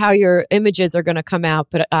not sure how your images are going to come out,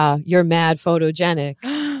 but you're mad photogenic.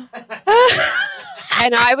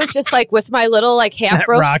 And I was just like with my little like half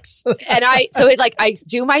broke. Rocks. And I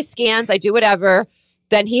do my scans, I do whatever.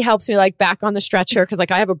 Then he helps me like back on the stretcher because like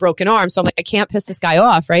I have a broken arm. So I'm like, I can't piss this guy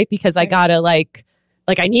off, right? Because I gotta like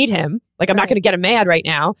I need him. Like I'm not gonna get him mad right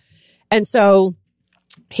now. And so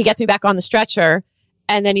he gets me back on the stretcher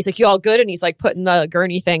and then he's like, you all good? And he's like putting the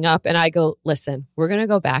gurney thing up. And I go, listen, we're gonna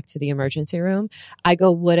go back to the emergency room. I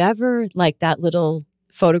go, whatever like that little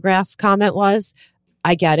photograph comment was,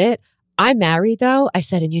 I get it. I'm married though. I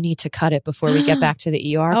said, and you need to cut it before we get back to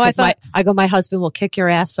the ER. I go, my husband will kick your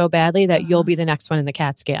ass so badly that you'll be the next one in the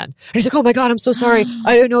CAT scan. And he's like, oh my God, I'm so sorry.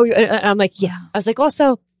 I didn't know you. And I'm like, yeah. I was like,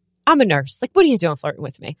 also, I'm a nurse. Like, what are you doing flirting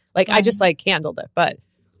with me? Like, I just like handled it. But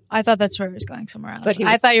I thought that story was going somewhere else.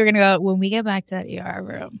 I thought you were going to go, when we get back to that ER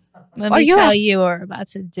room, let me tell you what we're about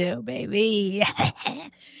to do, baby.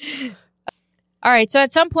 All right. So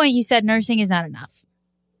at some point you said nursing is not enough.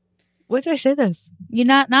 When did I say this? You're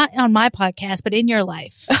not on my podcast, but in your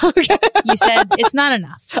life. Okay. You said it's not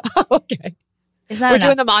enough. Okay. It's not We're enough.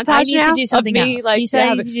 doing the montage now. I need to do something else. Like, you said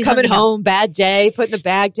I need to do coming something home, else. bad day, putting the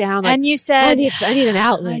bag down. Like, and you said, I need an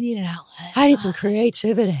outlet. I need an outlet. I need some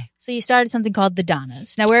creativity. So you started something called the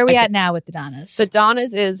Donas. Now, where are we at now with the Donas? The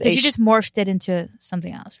Donas is you just morphed it into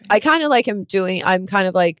something else, right? I kind of like I'm kind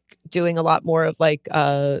of like doing a lot more of like,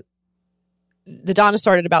 the Donna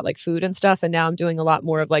started about like food and stuff. And now I'm doing a lot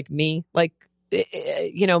more of like me, like,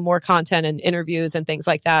 more content and interviews and things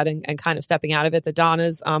like that and kind of stepping out of it. The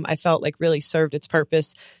Donnas, I felt like really served its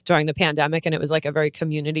purpose during the pandemic and it was like a very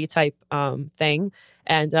community type thing.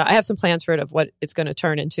 And I have some plans for it of what it's going to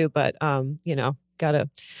turn into, but,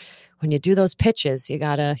 when you do those pitches, you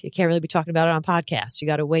can't really be talking about it on podcasts. You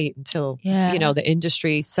got to wait until, the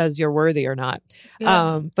industry says you're worthy or not.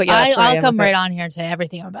 Yeah. But yeah, I'll come right on here and say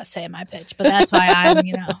everything I'm about to say in my pitch, but that's why I'm,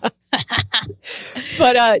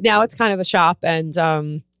 But now it's kind of a shop, and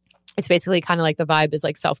it's basically kind of like the vibe is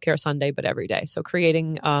like self-care Sunday, but every day. So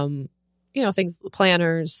creating, things,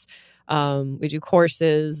 planners, we do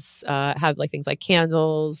courses, have like things like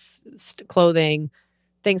candles, clothing,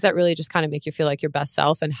 things that really just kind of make you feel like your best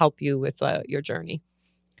self and help you with your journey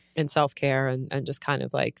in self-care and just kind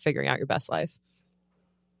of like figuring out your best life.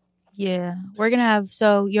 Yeah. We're going to have,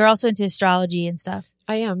 so you're also into astrology and stuff.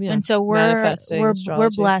 I am, yeah. And so we're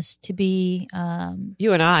blessed to be,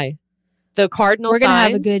 you and I, the cardinal signs. We're going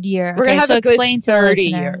to have a good year. We're going to have a good explain 30 to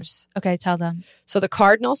years. Okay, tell them. So the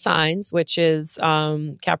cardinal signs, which is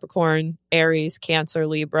Capricorn, Aries, Cancer,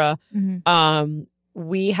 Libra,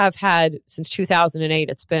 we have had since 2008.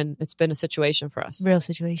 It's been a situation for us. Real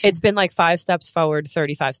situation. It's been like 5 steps forward,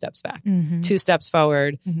 35 steps back. 2 steps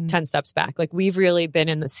forward, 10 steps back. Like we've really been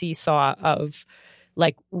in the seesaw of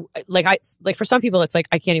like for some people, it's like,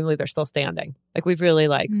 I can't even believe they're still standing. Like we've really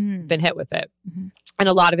been hit with it. And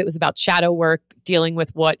a lot of it was about shadow work, dealing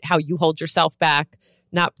with how you hold yourself back,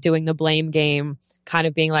 not doing the blame game, kind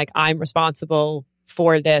of being like, I'm responsible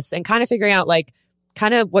for this, and kind of figuring out like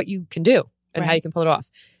kind of what you can do and how you can pull it off.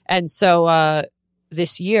 And so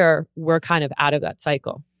this year we're kind of out of that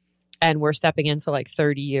cycle, and we're stepping into like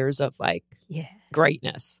 30 years of like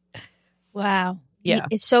greatness. Wow. Yeah.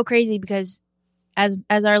 It's so crazy because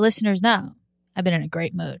as our listeners know, I've been in a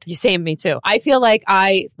great mood. You same me too. I feel like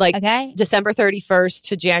December 31st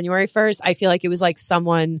to January 1st, I feel like it was like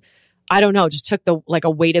someone, I don't know, just took a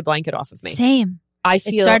weighted blanket off of me. Same.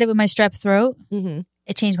 It started with my strep throat.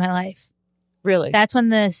 It changed my life. Really? That's when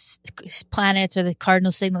the planets or the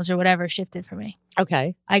cardinal signals or whatever shifted for me.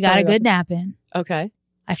 Okay. I got a good nap in. Okay.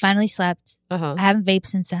 I finally slept. I haven't vaped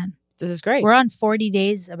since then. This is great. We're on 40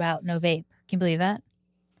 days about no vape. Can you believe that?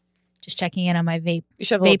 Just checking in on my vape. You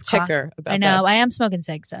should have a little ticker about that. I know. I am smoking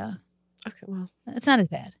cigs though. Okay, well. It's not as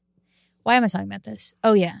bad. Why am I talking about this?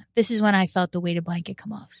 Oh yeah. This is when I felt the weighted blanket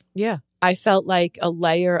come off. Yeah. I felt like a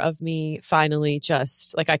layer of me finally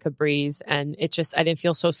just like I could breathe, and I didn't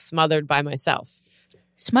feel so smothered by myself.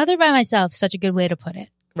 Smothered by myself, such a good way to put it.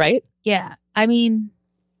 Right? Yeah. I mean,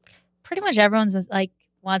 pretty much everyone's like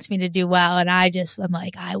wants me to do well, and I'm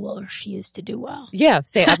like, I will refuse to do well. Yeah.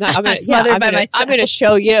 I'm going to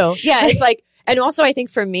show you. Yeah. It's like, and also I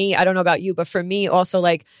think for me, I don't know about you, but for me also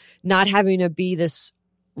like not having to be this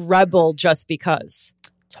rebel just because.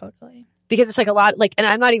 Totally. Because it's like a lot, like, and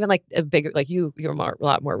I'm not even like a bigger, like you're a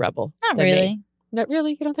lot more rebel. Not really. Me. Not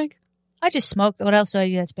really? You don't think? I just smoke. What else do I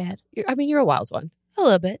do that's bad? You're a wild one. A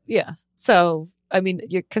little bit. Yeah. So, I mean,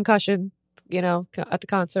 your concussion, at the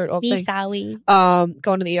concert, all things. Sorry.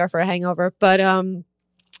 Going to the ER for a hangover. But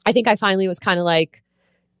I think I finally was kind of like,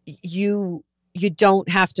 you don't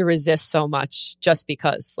have to resist so much just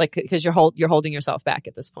because you're holding yourself back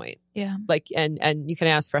at this point. Yeah. Like, and you can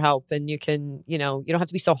ask for help, and you can, you don't have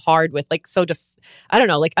to be so hard with like, I don't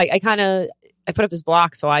know. Like I put up this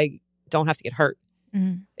block so I don't have to get hurt.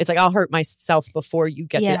 It's like, I'll hurt myself before you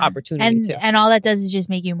get the opportunity to. And all that does is just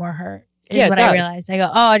make you more hurt. I realized. I go,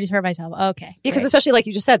 I just hurt myself. Okay. Because especially like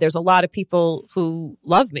you just said, there's a lot of people who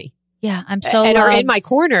love me. Yeah, I'm so and loved. Are in my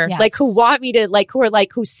corner, like who want me to, like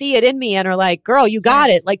who see it in me and are like, "Girl, you got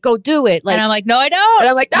it! Like, go do it!" Like, and I'm like, "No, I don't." And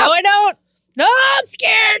I'm like, "No, I don't. No, I'm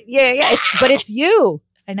scared." Yeah. But it's you.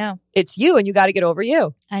 I know. It's you, and you got to get over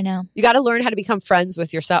you. I know. You got to learn how to become friends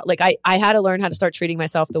with yourself. Like I had to learn how to start treating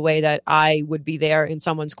myself the way that I would be there in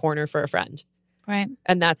someone's corner for a friend. Right.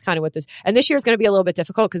 And that's kind of what this year is going to be a little bit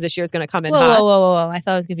difficult because this year is going to come in hot. hot. Whoa. I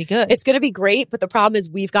thought it was going to be good. It's going to be great. But the problem is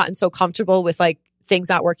we've gotten so comfortable with like things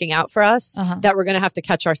not working out for us that we're going to have to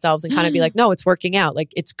catch ourselves and kind of be like, no, it's working out.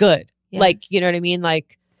 Like it's good. Yes. Like, you know what I mean?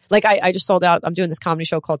 Like I just sold out. I'm doing this comedy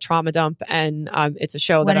show called Trauma Dump, and it's a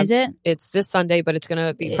show when is it? It's this Sunday, but it's going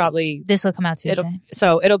to be probably this will come out Tuesday. It's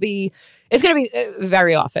going to be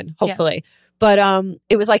very often, hopefully. Yeah. But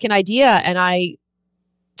it was like an idea, and I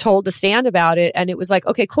told the stand about it, and it was like,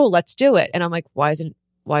 okay, cool, let's do it. And I'm like, why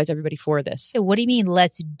is everybody for this? What do you mean,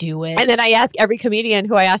 let's do it? And then I asked every comedian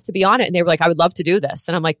who I asked to be on it, and they were like, I would love to do this.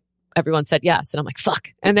 And I'm like, everyone said yes. And I'm like, fuck.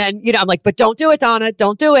 And then, I'm like, but don't do it, Donna.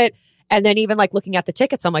 Don't do it. And then even like looking at the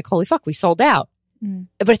tickets, I'm like, holy fuck, we sold out.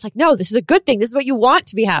 But it's like, no, this is a good thing. This is what you want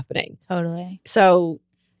to be happening. Totally. So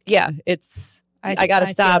yeah, I got to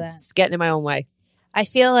stop getting in my own way. I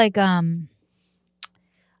feel like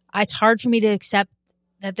it's hard for me to accept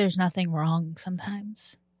that there's nothing wrong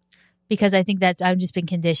sometimes. Because I think I've just been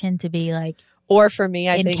conditioned to be like, Or for me,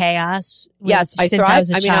 I in think chaos. Yes, I since thrive. I was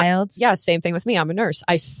a child. Yeah, same thing with me. I'm a nurse.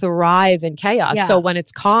 I thrive in chaos. Yeah. So when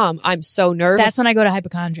it's calm, I'm so nervous. That's when I go to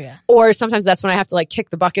hypochondria. Or sometimes that's when I have to like kick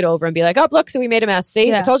the bucket over and be like, oh, look, so we made a mess. See,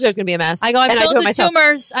 Yeah. I told you there's going to be a mess. I go, I'm and filled I do it with myself.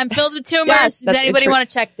 tumors. I'm filled with tumors. Yes, Does that's anybody want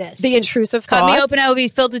to check this? The intrusive Cut thoughts. me open, I will be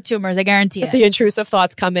filled with tumors. I guarantee it. The intrusive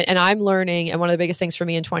thoughts come in. And I'm learning. And one of the biggest things for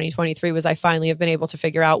me in 2023 was I finally have been able to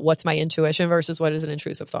figure out what's my intuition versus what is an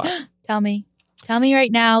intrusive thought. Tell me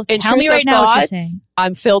right now. Tell me Intrusive right now what you're thoughts, saying.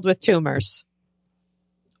 I'm filled with tumors.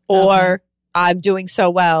 Or I'm doing so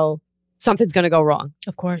well, something's going to go wrong.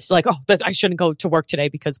 Of course. Like, oh, but I shouldn't go to work today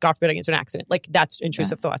because God forbid I get into an accident. Like that's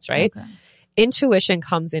intrusive thoughts, right? Okay. Intuition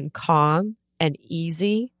comes in calm and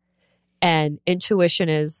easy. And intuition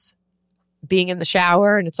is being in the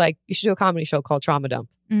shower and it's like, you should do a comedy show called Trauma Dump.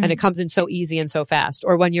 Mm. And it comes in so easy and so fast.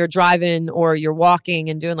 Or when you're driving or you're walking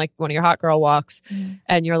and doing like one of your hot girl walks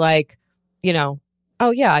and you're like, you know,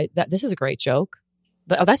 oh yeah, this is a great joke.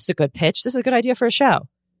 Oh, that's a good pitch. This is a good idea for a show.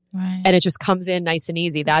 Right. And it just comes in nice and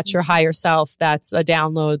easy. That's your higher self. That's a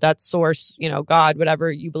download. That's source, you know, God,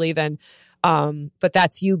 whatever you believe in. But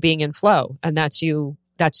that's you being in flow. And that's you.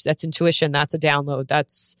 That's intuition. That's a download.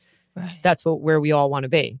 That's where we all want to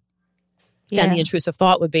be. Yeah. Then the intrusive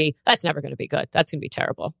thought would be, that's never going to be good. That's going to be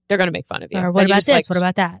terrible. They're going to make fun of you. Or Then what you about just this? like- What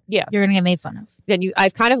about that? Yeah. You're going to get made fun of. Then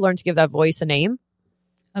I've kind of learned to give that voice a name.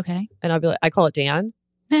 Okay. And I'll be like, I call it Dan.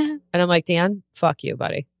 And I'm like, Dan, fuck you,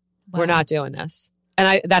 buddy. Wow. We're not doing this.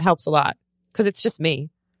 And that helps a lot because it's just me.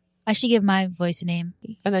 I should give my voice a name.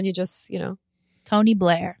 And then you just, you know, Tony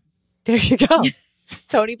Blair. there you go.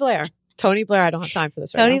 Tony Blair. Tony Blair, I don't have time for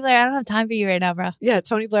this right Tony now. Blair, I don't have time for you right now, bro. Yeah,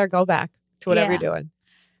 Tony Blair, go back to whatever Yeah. you're doing.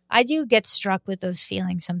 I do get struck with those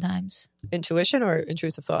feelings sometimes. Intuition or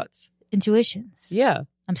intrusive thoughts? Intuitions. Yeah.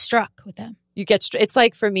 I'm struck with them. You get, it's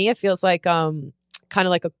like, for me, it feels like kind of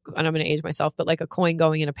like and I'm going to age myself, but like a coin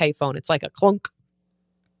going in a payphone. It's like a clunk.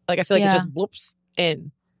 Like I feel like it just bloops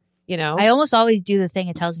in, you know? I almost always do the thing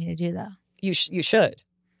it tells me to do, though. You should.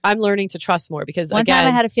 I'm learning to trust more because One again. time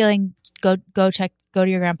I had a feeling, go to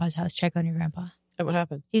your grandpa's house, check on your grandpa. And what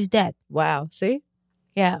happened? He was dead. Wow. See?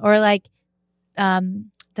 Yeah. Or like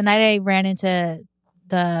the night I ran into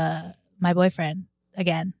my boyfriend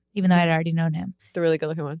again, even though I'd already known him. The really good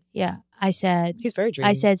looking one. Yeah. I said, He's very dreamy.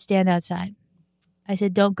 I said, stand outside. I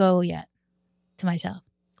said, don't go yet, to myself.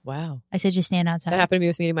 Wow. I said, just stand outside. That happened to me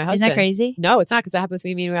with meeting my Isn't husband. that crazy? No, it's not because that happened with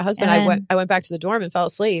me meeting my husband. And then- I went back to the dorm and fell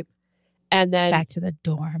asleep. And then Back to the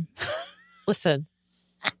dorm. listen,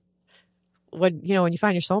 when you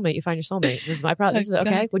find your soulmate, you find your soulmate. This is my problem. This is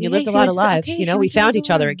okay. When you Yeah, lived a so lot it's of lives, okay, so we it's not found each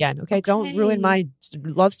other dorm. again. Okay. Don't Okay. ruin my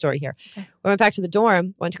love story here. Okay. We went back to the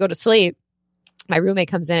dorm, went to go to sleep. My roommate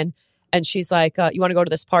comes in and she's like, you want to go to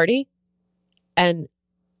this party? And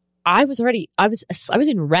I was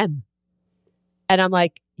in REM. And I'm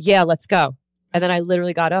like, yeah, let's go. And then I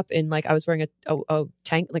literally got up in I was wearing a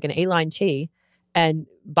tank, like an A-line tee and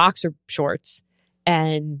boxer shorts.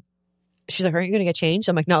 And she's like, are you going to get changed?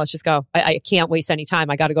 I'm like, no, let's just go. I can't waste any time.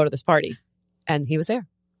 I got to go to this party. And he was there.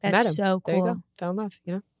 I met him. That's so cool. There you go. Fell in love,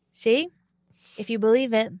 See? If you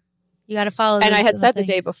believe it, you got to follow And those I had little said the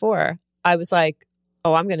day things. before, I was like,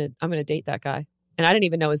 oh, I'm going to date that guy. And I didn't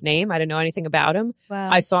even know his name. I didn't know anything about him. Wow.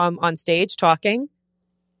 I saw him on stage talking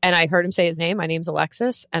and I heard him say his name. My name's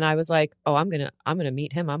Alexis. And I was like, oh, I'm going to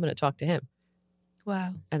meet him. I'm going to talk to him.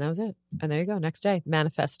 Wow. And that was it. And there you go. Next day,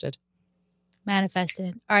 manifested.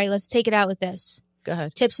 Manifested. All right, let's take it out with this. Go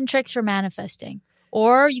ahead. Tips and tricks for manifesting.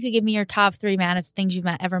 Or you could give me your top 3 things you've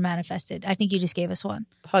ever manifested. I think you just gave us one.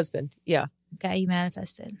 Husband. Yeah. Okay, you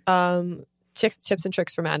manifested. Tips and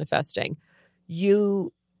tricks for manifesting.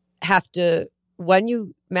 You have to, when you're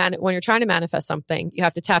trying to manifest something, you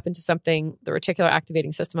have to tap into something, the reticular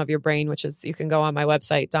activating system of your brain, which is, you can go on my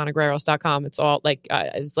website, donnaguerreros.com. It's all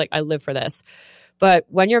it's like, I live for this. But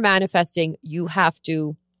when you're manifesting, you have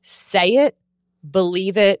to say it,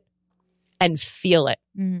 believe it, and feel it.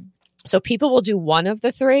 Mm. So people will do one of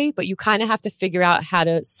the 3, but you kind of have to figure out how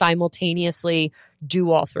to simultaneously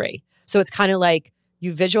do all 3. So it's kind of like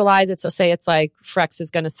you visualize it. So say it's like Frex is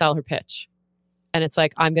going to sell her pitch. And it's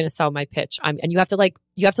like, I'm going to sell my pitch. And you have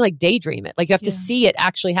to daydream it. Like you have to see it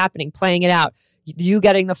actually happening, playing it out. You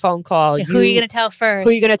getting the phone call. Yeah, who are you going to tell first? Who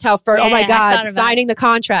are you going to tell first? Yeah, oh my I thought God, about signing the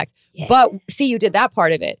contract. Yeah. But see, you did that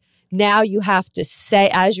part of it. Now you have to say,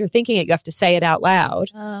 as you're thinking it, you have to say it out loud.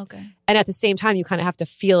 Oh, okay. And at the same time, you kind of have to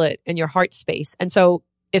feel it in your heart space. And so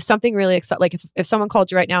if something really like if someone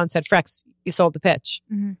called you right now and said, Frex, you sold the pitch,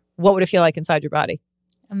 Mm-hmm. what would it feel like inside your body?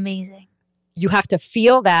 Amazing. You have to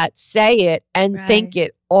feel that, say it, and think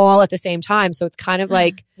it all at the same time. So it's kind of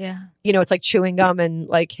like, it's like chewing gum and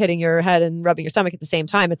like hitting your head and rubbing your stomach at the same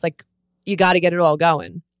time. It's like, you got to get it all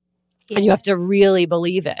going. And you have to really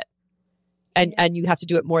believe it. And you have to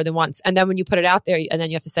do it more than once. And then when you put it out there, and then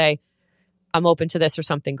you have to say, I'm open to this or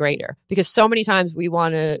something greater. Because so many times we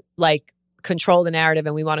want to like control the narrative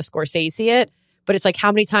and we want to Scorsese it. But it's like,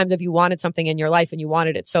 how many times have you wanted something in your life and you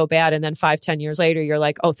wanted it so bad, and then 5-10 years later, you're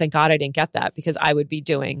like, oh, thank God I didn't get that because I would be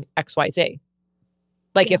doing XYZ.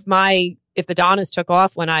 Like if the Donas took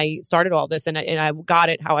off when I started all this and I got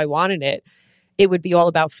it how I wanted it, it would be all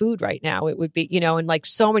about food right now. It would be, you know, and like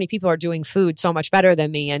so many people are doing food so much better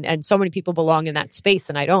than me, and so many people belong in that space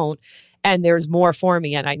and I don't. And there's more for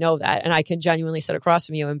me, and I know that. And I can genuinely sit across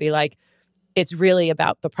from you and be like, it's really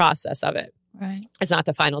about the process of it. Right. It's not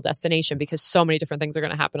the final destination, because so many different things are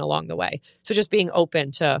going to happen along the way. So just being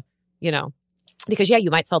open to, you know, because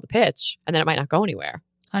you might sell the pitch and then it might not go anywhere.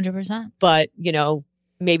 100%. But, you know,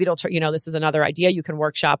 maybe it'll turn, you know, this is another idea you can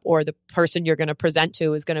workshop, or the person you're going to present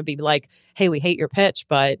to is going to be like, hey, we hate your pitch,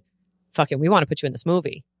 but fucking, we want to put you in this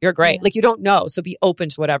movie. You're great. Yeah. Like, you don't know. So be open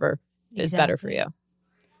to whatever is better for you.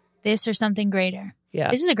 This or something greater.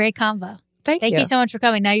 Yeah. This is a great convo. Thank you so much for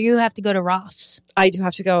coming. Now you have to go to Roth's. I do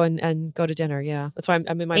have to go and go to dinner. Yeah. That's why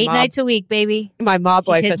I'm in my 8 nights a week, baby. My mob She's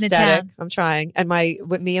life hitting the aesthetic. town. I'm trying. And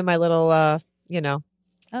with me and my little, you know,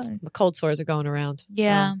 Oh, my cold sores are going around.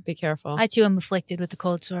 yeah. So be careful. I too am afflicted with the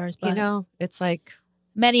cold sores, but you know, it's like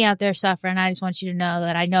many out there suffer, and I just want you to know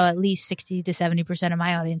that I know at least 60 to 70% of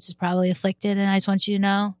my audience is probably afflicted, and I just want you to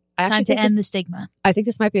know time to end the stigma. I think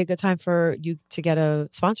this might be a good time for you to get a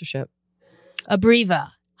sponsorship.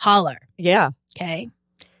 Abreva, holler. Yeah. Okay.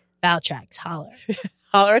 Valtrex, holler.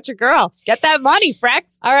 Holler at your girl. Get that money,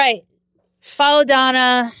 Frex. All right. Follow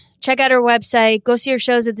Donna. Check out her website. Go see her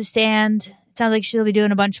shows at the Stand. It sounds like she'll be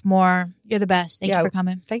doing a bunch more. You're the best. Thank you for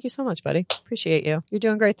coming. Thank you so much, buddy. Appreciate you. You're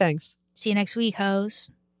doing great things. See you next week,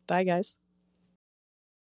 hoes. Bye, guys.